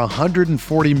 Leveraging over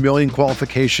 140 million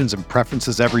qualifications and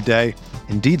preferences every day,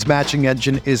 Indeed's matching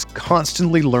engine is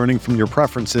constantly learning from your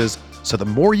preferences, so the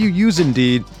more you use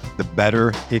Indeed, the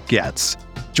better it gets.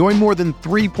 Join more than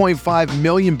 3.5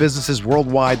 million businesses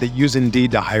worldwide that use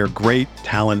Indeed to hire great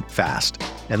talent fast.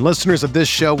 And listeners of this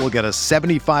show will get a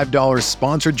 $75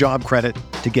 sponsored job credit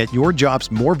to get your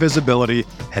jobs more visibility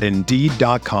at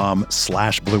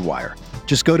Indeed.com/Blue Wire.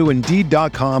 Just go to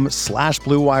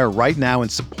Indeed.com/Blue Wire right now and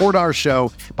support our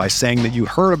show by saying that you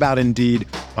heard about Indeed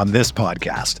on this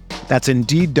podcast. That's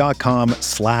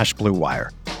Indeed.com/Blue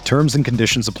Wire. Terms and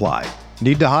conditions apply.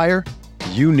 Need to hire?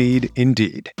 You need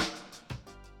Indeed.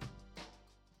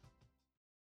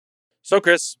 So,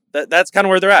 Chris, that's kind of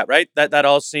where they're at, right? That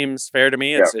all seems fair to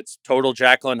me. It's total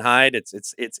Jekyll and Hyde.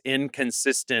 It's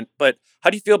inconsistent. But how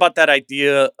do you feel about that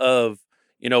idea of,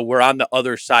 we're on the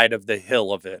other side of the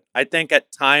hill of it? I think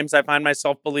at times I find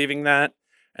myself believing that,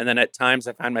 and then at times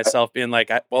I find myself being like,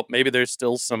 maybe there's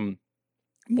still some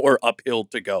more uphill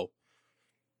to go.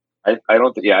 I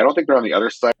don't think they're on the other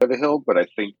side of the hill, but I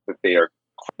think that they are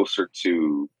closer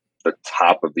to the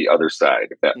top of the other side,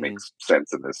 if that makes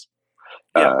sense in this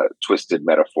twisted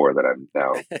metaphor that I'm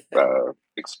now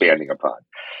expanding upon.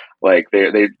 Like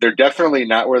they're definitely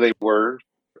not where they were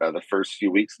the first few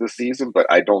weeks of the season, but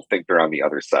I don't think they're on the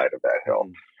other side of that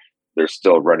hill. They're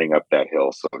still running up that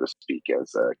hill, so to speak,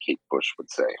 as Kate Bush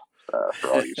would say, for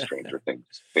all you Stranger Things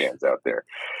fans out there.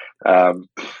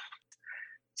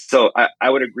 So I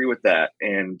would agree with that.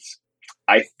 And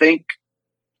I think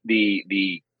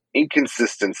the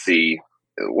inconsistency,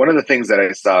 one of the things that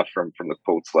I saw from the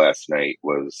quotes last night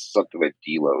was something that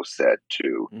D'Lo said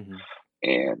too.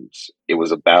 And it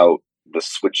was about the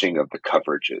switching of the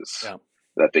coverages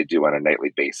that they do on a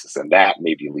nightly basis. And that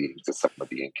may be leading to some of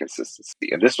the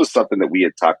inconsistency. And this was something that we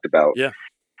had talked about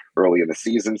early in the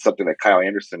season, something that Kyle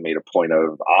Anderson made a point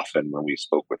of often when we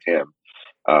spoke with him.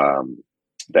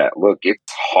 That look, it's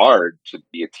hard to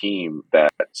be a team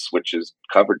that switches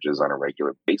coverages on a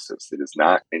regular basis. It is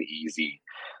not an easy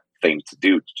thing to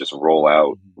do, to just roll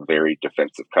out very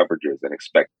defensive coverages and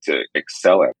expect to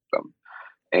excel at them.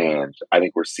 And I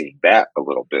think we're seeing that a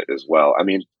little bit as well. I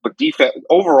mean, but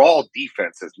overall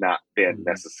defense has not been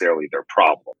necessarily their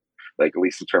problem, like at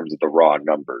least in terms of the raw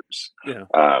numbers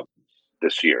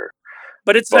this year.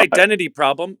 But it's an identity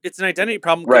problem. It's an identity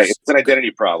problem. Right. It's an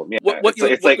identity problem. Yeah.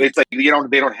 It's like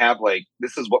they don't have like,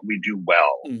 this is what we do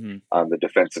well on the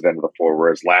defensive end of the floor,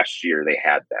 whereas last year they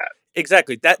had that.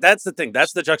 Exactly. That's the thing.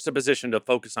 That's the juxtaposition to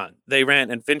focus on. They ran,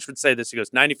 and Finch would say this, he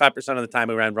goes, 95% of the time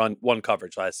we ran one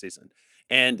coverage last season.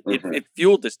 And it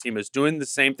fueled this team. It was doing the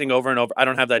same thing over and over. I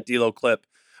don't have that D'Lo clip,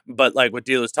 but like what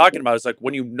D'Lo's talking about is like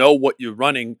when you know what you're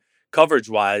running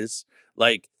coverage-wise,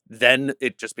 like then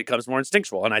it just becomes more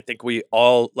instinctual. And I think we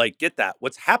all like get that.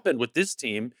 What's happened with this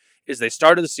team is they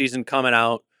started the season coming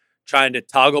out trying to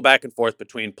toggle back and forth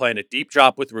between playing a deep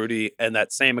drop with Rudy and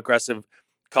that same aggressive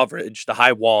coverage, the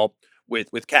high wall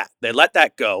with Cat. They let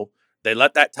that go. They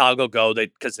let that toggle go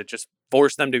because it just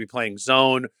forced them to be playing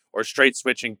zone or straight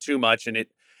switching too much, and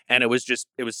it was just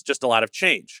a lot of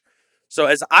change. So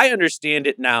as I understand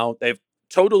it now, they've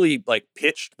totally like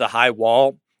pitched the high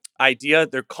wall idea.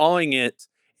 They're calling it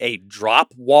a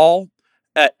drop wall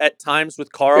at times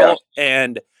with Karl. Yeah.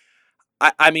 And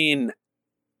I mean,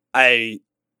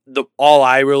 all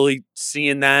I really see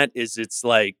in that is it's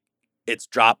like it's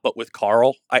drop, but with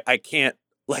Karl. I can't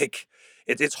like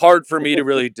it's hard for me to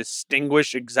really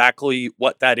distinguish exactly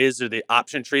what that is or the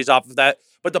option trees off of that.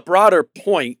 But the broader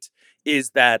point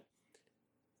is that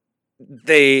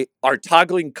they are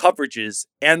toggling coverages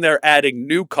and they're adding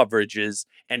new coverages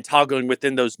and toggling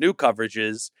within those new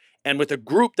coverages. And with a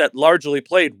group that largely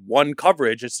played one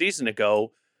coverage a season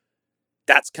ago,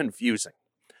 that's confusing.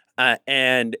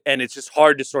 And it's just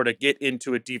hard to sort of get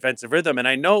into a defensive rhythm. And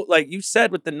I know, like you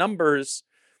said, with the numbers,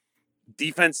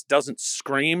 defense doesn't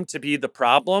scream to be the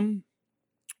problem,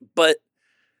 but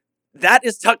that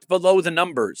is tucked below the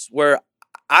numbers where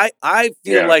I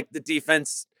feel like the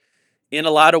defense in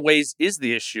a lot of ways is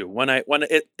the issue.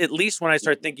 At least when I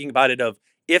start thinking about it of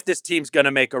if this team's going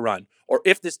to make a run or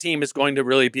if this team is going to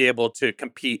really be able to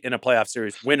compete in a playoff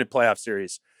series, win a playoff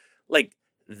series, like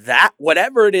that,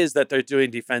 whatever it is that they're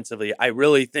doing defensively, I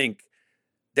really think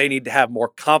they need to have more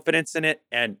confidence in it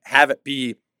and have it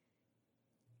be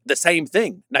the same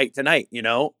thing night to night,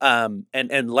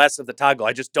 and less of the toggle.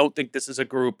 I just don't think this is a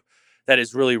group that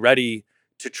is really ready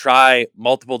to try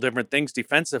multiple different things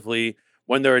defensively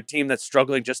when they're a team that's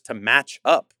struggling just to match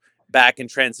up back in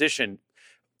transition,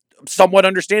 somewhat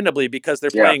understandably because they're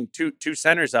playing two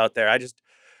centers out there. I just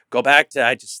go back to,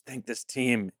 I just think this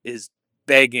team is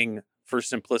begging for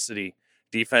simplicity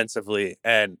defensively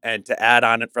and to add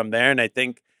on it from there. And I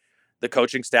think the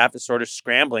coaching staff is sort of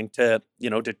scrambling to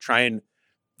try and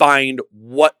find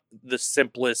what the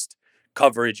simplest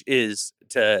coverage is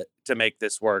to make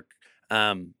this work.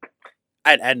 And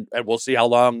we'll see how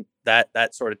long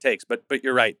that sort of takes. But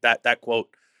you're right. That quote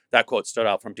stood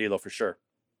out from D'Lo for sure.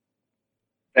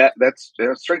 That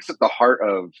strikes at the heart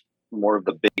of more of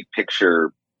the big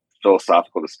picture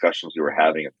philosophical discussions we were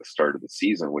having at the start of the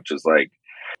season, which is like,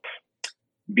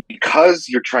 because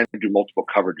you're trying to do multiple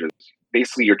coverages,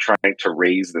 basically you're trying to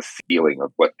raise the ceiling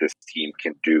of what this team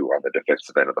can do on the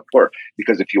defensive end of the floor.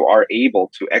 Because if you are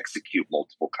able to execute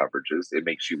multiple coverages, it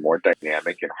makes you more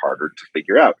dynamic and harder to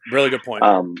figure out. Really good point.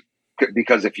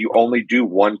 Because if you only do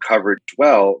one coverage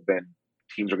well, then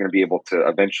teams are going to be able to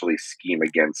eventually scheme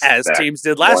against teams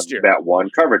did last year. That one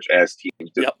coverage as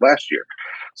teams did last year.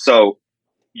 So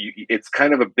it's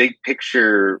kind of a big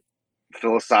picture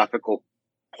philosophical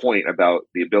point about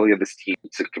the ability of this team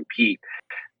to compete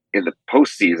in the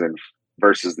postseason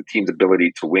versus the team's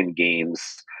ability to win games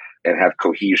and have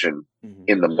cohesion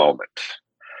in the moment.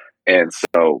 And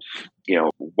so,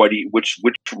 which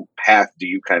path do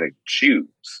you kind of choose?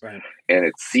 Right. And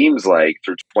it seems like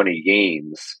through 20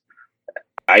 games,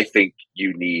 I think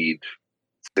you need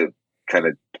to kind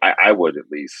of, I would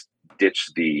at least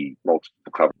ditch the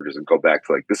multiple coverages and go back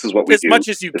to like, this is what we do. As much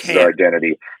as you this can. Is our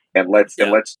identity. And let's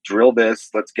drill this.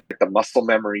 Let's get the muscle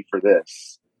memory for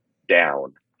this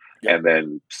down and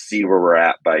then see where we're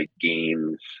at by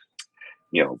game,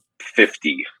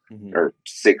 50 or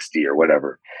 60 or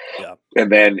whatever. Yeah.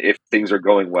 And then if things are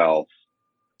going well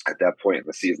at that point in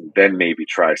the season, then maybe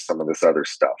try some of this other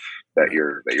stuff that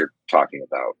you're talking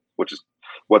about, which is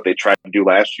what they tried to do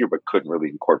last year, but couldn't really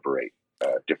incorporate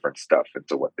different stuff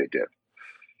into what they did.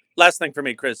 Last thing for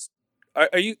me, Chris,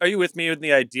 are you with me in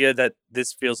the idea that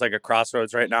this feels like a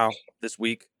crossroads right now, this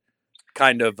week,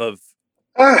 kind of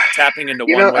tapping into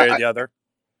one way or the other?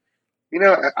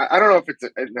 I don't know if it's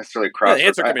necessarily a crossroads. Yeah,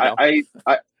 answer can be no.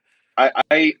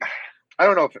 I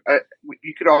don't know if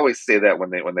you could always say that when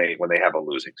they have a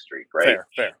losing streak, right?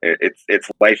 Fair.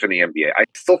 It's life in the NBA. I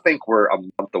still think we're a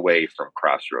month away from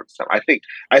crossroads time. I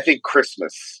think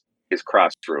Christmas is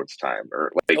crossroads time,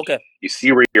 or you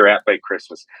see where you're at by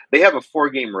Christmas. They have a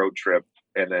 4-game road trip,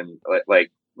 and then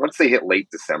like once they hit late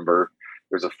December,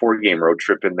 there's a 4-game road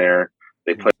trip in there.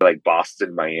 They play like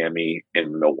Boston, Miami,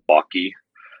 and Milwaukee.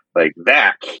 Like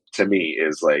that to me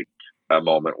is like a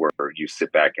moment where you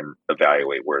sit back and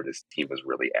evaluate where this team is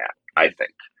really at, I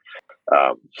think.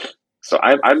 So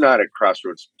I'm not at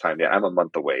crossroads time yet. I'm a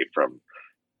month away from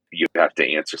you have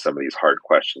to answer some of these hard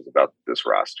questions about this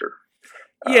roster.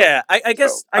 Yeah, I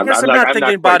guess I'm not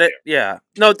thinking about it. There. Yeah,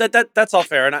 no, that's all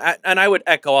fair, and I would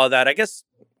echo all that. I guess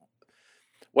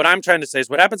what I'm trying to say is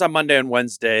what happens on Monday and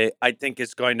Wednesday, I think,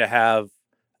 is going to have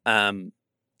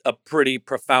a pretty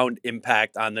profound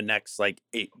impact on the next like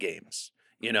 8 games.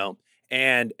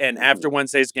 And after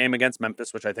Wednesday's game against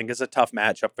Memphis, which I think is a tough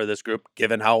matchup for this group,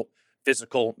 given how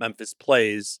physical Memphis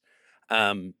plays,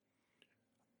 I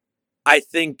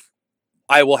think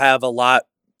I will have a lot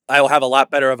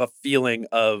better of a feeling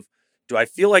of, do I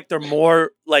feel like they're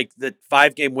more like the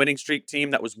 5-game winning streak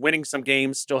team that was winning some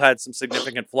games, still had some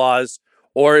significant flaws,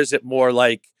 or is it more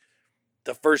like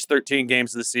the first 13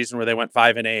 games of the season where they went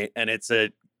 5-8 and it's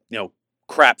a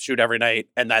crapshoot every night,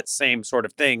 and that same sort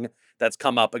of thing that's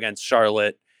come up against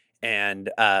Charlotte and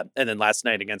then last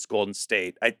night against Golden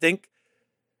State. I think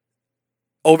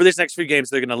over these next few games,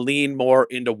 they're going to lean more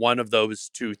into one of those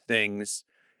two things.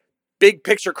 Big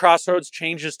picture crossroads,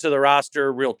 changes to the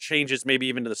roster, real changes, maybe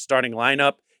even to the starting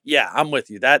lineup. Yeah, I'm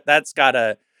with you. That's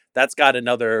got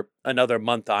another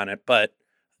month on it. But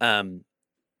I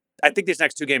think these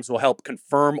next 2 games will help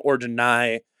confirm or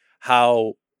deny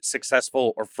how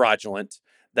successful or fraudulent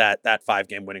that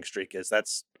 5-game winning streak is.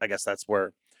 I guess that's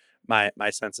where my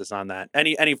sense is on that.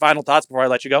 Any final thoughts before I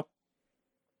let you go?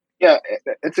 Yeah,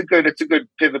 it's a good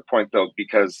pivot point though,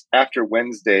 because after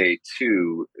Wednesday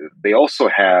too, they only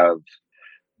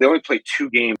play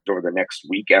 2 games over the next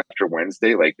week after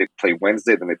Wednesday. Like they play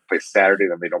Wednesday, then they play Saturday,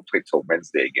 then they don't play till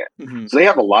Wednesday again. Mm-hmm. So they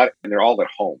have a lot, and they're all at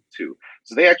home too.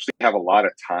 So they actually have a lot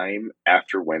of time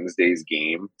after Wednesday's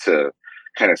game to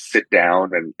kind of sit down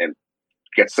and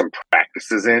get some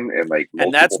practices in, and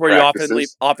that's where you often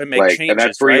make changes. And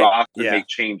that's where you often make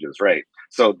changes, right?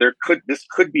 So this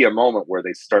could be a moment where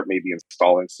they start maybe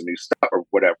installing some new stuff or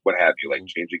what have you, like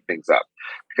changing things up,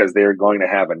 because they're going to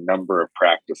have a number of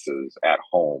practices at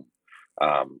home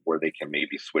where they can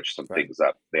maybe switch some things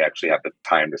up. They actually have the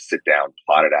time to sit down,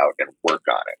 plot it out, and work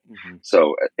on it. Mm-hmm.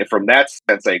 So from that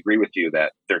sense, I agree with you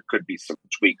that there could be some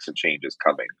tweaks and changes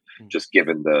coming, just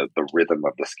given the rhythm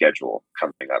of the schedule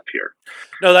coming up here.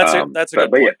 No, that's a good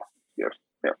point. Yeah.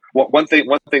 One thing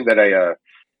that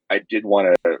I did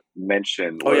want to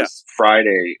mention was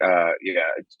Friday.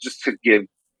 Just to give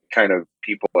kind of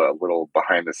people a little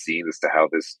behind the scenes as to how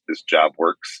this job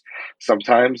works.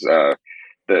 Sometimes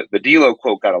the D'Lo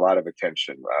quote got a lot of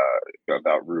attention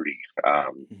about Rudy,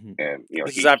 and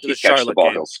this is after the Charlotte the ball,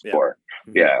 game. He'll score.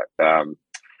 Yeah.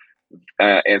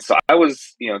 And so I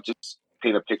was, just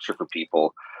paint a picture for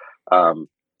people.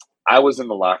 I was in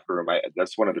the locker room.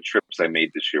 That's one of the trips I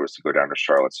made this year, was to go down to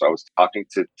Charlotte. So I was talking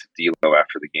to D'Lo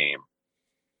after the game,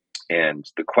 and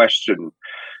the question,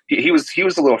 he was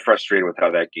a little frustrated with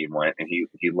how that game went, and he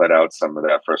let out some of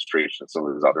that frustration, some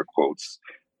of his other quotes,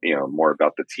 more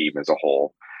about the team as a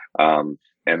whole. And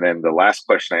then the last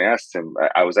question I asked him,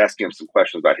 I was asking him some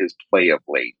questions about his play of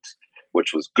late,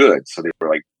 which was good. So they were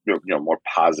like, more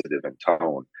positive in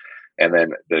tone. And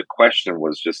then the question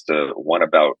was just one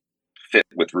about fit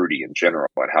with Rudy in general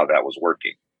and how that was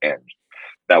working. And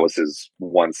that was his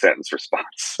 1-sentence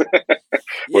response.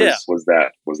 was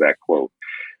that quote.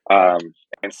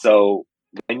 And so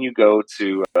then you go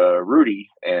to Rudy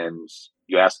and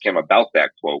you ask him about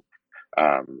that quote.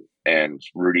 And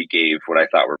Rudy gave what I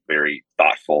thought were very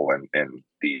thoughtful and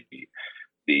the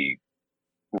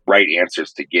right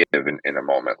answers to give in a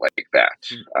moment like that.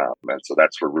 And so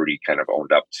that's where Rudy kind of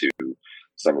owned up to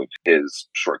some of his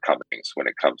shortcomings when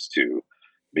it comes to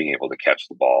being able to catch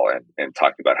the ball and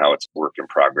talk about how it's work in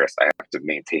progress. I have to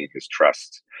maintain his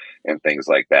trust and things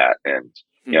like that. And,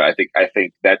 I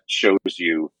think that shows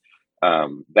you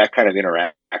that kind of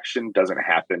interaction doesn't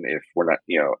happen if we're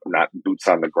not boots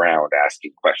on the ground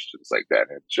asking questions like that.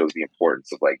 And it shows the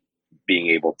importance of like being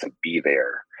able to be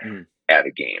there at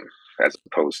a game as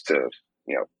opposed to,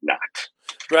 not.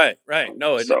 Right.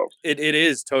 No, it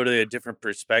is totally a different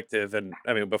perspective. And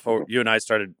I mean, before you and I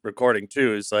started recording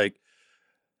too, is like,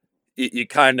 you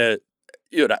kind of,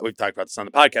 we've talked about this on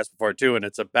the podcast before too, and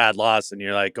it's a bad loss, and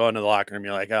you're like going to the locker room,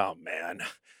 you're like, oh man,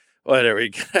 what are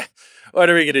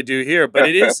we gonna do here? But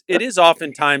it is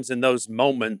oftentimes in those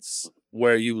moments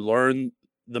where you learn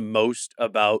the most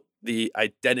about the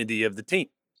identity of the team.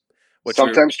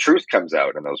 Sometimes truth comes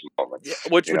out in those moments,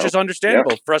 which is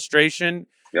understandable. Frustration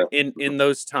in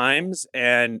those times,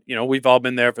 and we've all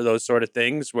been there for those sort of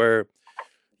things where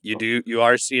You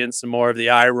are seeing some more of the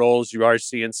eye rolls. You are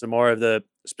seeing some more of the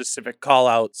specific call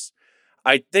outs.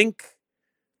 I think,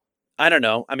 I don't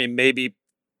know. I mean, maybe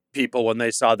people, when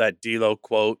they saw that D'Lo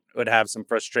quote, would have some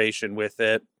frustration with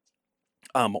it.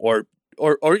 Or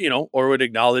would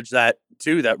acknowledge that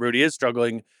too, that Rudy is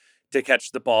struggling to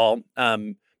catch the ball.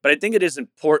 But I think it is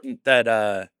important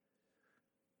that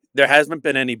there hasn't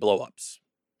been any blowups,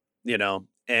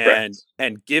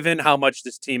 and given how much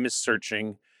this team is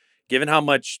searching, given how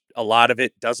much a lot of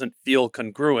it doesn't feel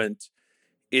congruent,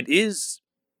 it is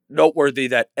noteworthy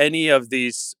that any of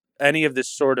this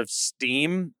sort of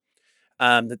steam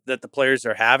that the players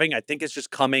are having, I think it's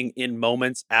just coming in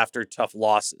moments after tough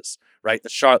losses, right?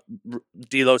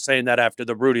 D'Lo saying that after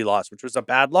the Rudy loss, which was a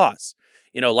bad loss.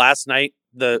 Last night,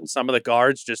 some of the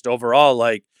guards just overall,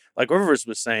 like Rivers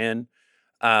was saying,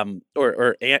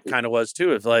 or Ant kind of was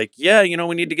too, of like, yeah,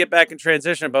 we need to get back in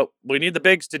transition, but we need the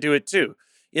bigs to do it too.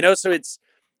 So it's,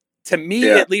 to me,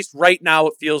 at least right now,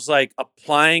 it feels like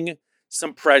applying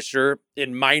some pressure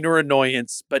in minor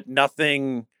annoyance, but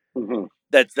nothing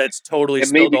that's totally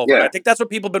spilled over. I think that's what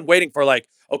people have been waiting for. Like,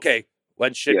 okay,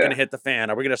 when's shit gonna hit the fan?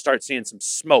 Are we gonna start seeing some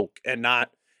smoke and not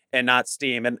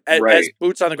steam? And as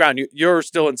boots on the ground, you're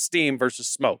still in steam versus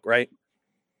smoke, right?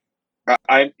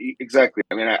 Exactly.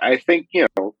 I mean, I think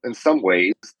in some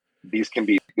ways this can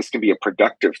be a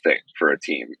productive thing for a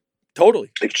team.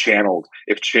 Totally. If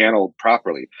channeled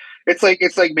properly, it's like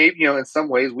maybe in some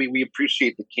ways we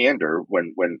appreciate the candor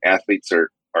when athletes are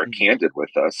candid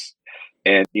with us.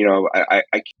 And, I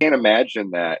can't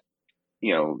imagine that,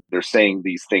 they're saying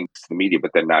these things to the media,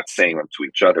 but then not saying them to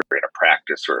each other in a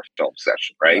practice or a film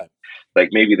session, right? Like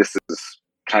maybe this is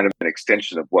kind of an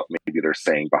extension of what maybe they're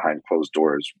saying behind closed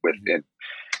doors within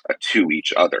to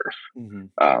each other,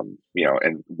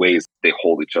 and ways they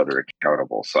hold each other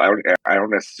accountable. So I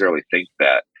don't necessarily think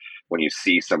that when you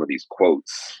see some of these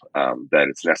quotes, that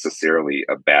it's necessarily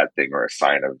a bad thing or a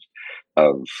sign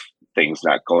of things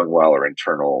not going well or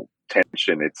internal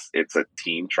tension. It's a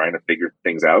team trying to figure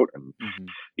things out, and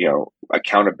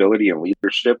accountability and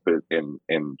leadership and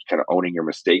kind of owning your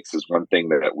mistakes is one thing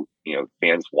that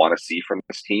fans want to see from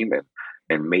this team,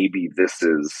 and maybe this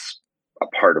is a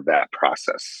part of that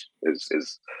process,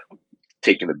 is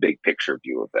taking the big picture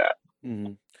view of that.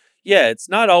 Yeah, it's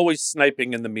not always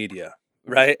sniping in the media,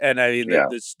 right? And I mean,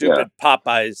 the stupid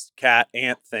Popeyes cat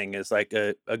ant thing is like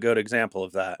a good example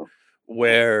of that,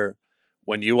 where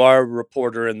when you are a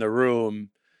reporter in the room,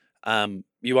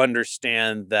 you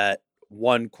understand that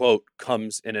one quote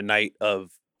comes in a night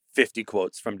of 50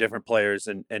 quotes from different players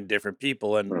and different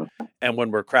people. And when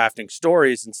we're crafting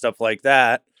stories and stuff like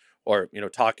that, or,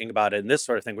 talking about it and this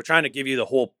sort of thing, we're trying to give you the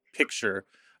whole picture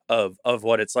of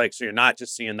what it's like. So you're not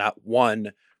just seeing that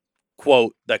one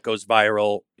quote that goes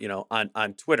viral,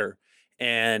 on Twitter.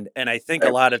 And I think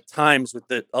a lot of times with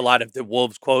a lot of the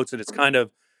Wolves quotes, and it's kind of,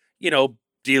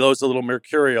 D'Lo's a little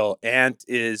mercurial. Ant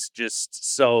is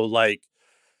just so like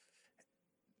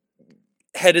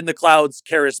head in the clouds,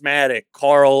 charismatic.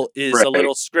 Carl is a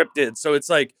little scripted. So it's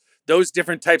like those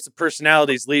different types of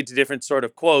personalities lead to different sort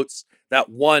of quotes that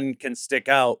one can stick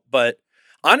out. But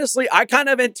honestly, I kind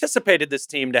of anticipated this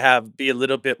team to be a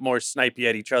little bit more snipey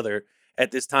at each other at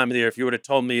this time of the year. If you would have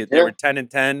told me they were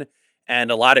 10-10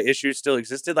 and a lot of issues still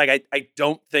existed, like I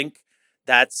don't think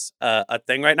that's a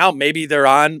thing right now. Maybe they're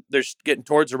getting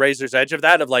towards the razor's edge of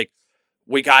that, of like,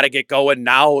 we got to get going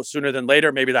now sooner than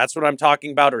later. Maybe that's what I'm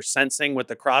talking about, or sensing with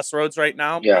the crossroads right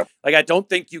now. Yeah. Like, I don't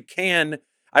think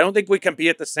we can be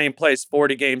at the same place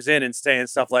 40 games in and saying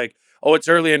stuff like, oh, it's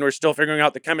early and we're still figuring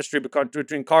out the chemistry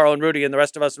between Carl and Rudy and the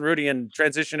rest of us and Rudy and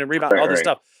transition and rebound, all this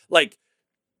stuff. Like,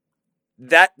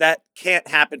 that can't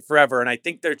happen forever. And I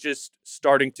think they're just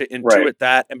starting to intuit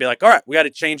that and be like, all right, we got to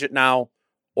change it now,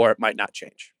 or it might not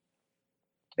change.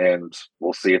 And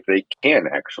we'll see if they can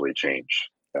actually change.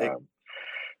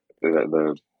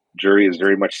 The jury is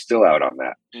very much still out on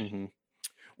that. Mm-hmm.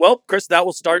 Well, Chris, that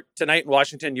will start tonight in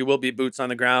Washington. You will be boots on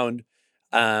the ground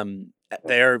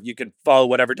there. You can follow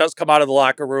whatever does come out of the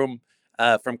locker room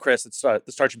from Chris. It's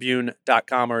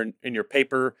thestartribune.com, or in your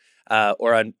paper,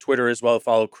 or on Twitter as well.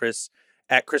 Follow Chris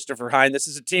at Christopher Hine. This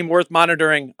is a team worth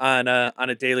monitoring on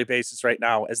a daily basis right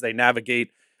now as they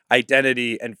navigate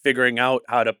identity and figuring out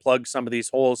how to plug some of these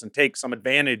holes and take some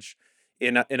advantage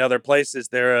in other places.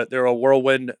 They're a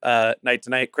whirlwind night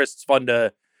tonight. Chris, it's fun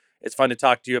to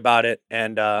talk to you about it,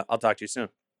 and I'll talk to you soon.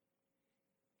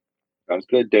 Sounds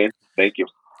good, Dane. Thank you.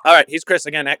 All right, he's Chris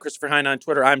again, at Christopher Hine on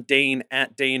Twitter. I'm Dane,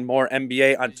 at Dane Moore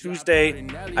NBA. On Tuesday,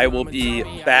 I will be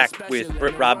back with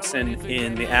Britt Robson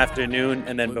in the afternoon,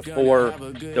 and then before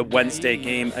the Wednesday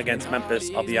game against Memphis,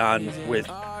 I'll be on with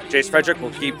Jace Frederick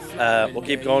will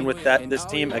keep going with this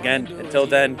team. Again, until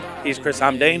then, he's Chris.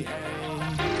 I'm Dane.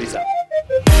 Peace out.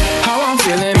 How I'm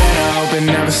feeling, man, I hope it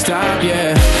never stop,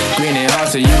 yeah. Green and hot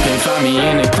so you can find me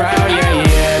in the crowd,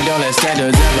 yeah. Don't let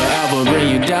standards ever bring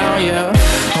you down, yeah.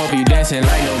 Hope you dancing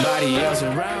like nobody else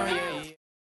around, yeah.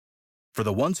 For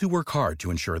the ones who work hard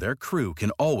to ensure their crew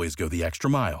can always go the extra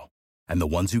mile, and the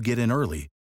ones who get in early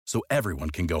so everyone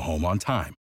can go home on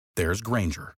time, there's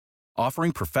Grainger,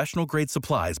 offering professional-grade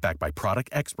supplies backed by product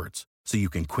experts so you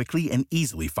can quickly and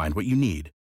easily find what you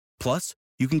need. Plus,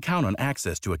 you can count on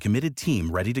access to a committed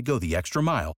team ready to go the extra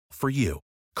mile for you.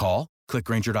 Call, click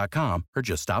Grainger.com, or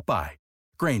just stop by.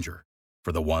 Grainger,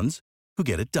 for the ones who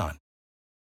get it done.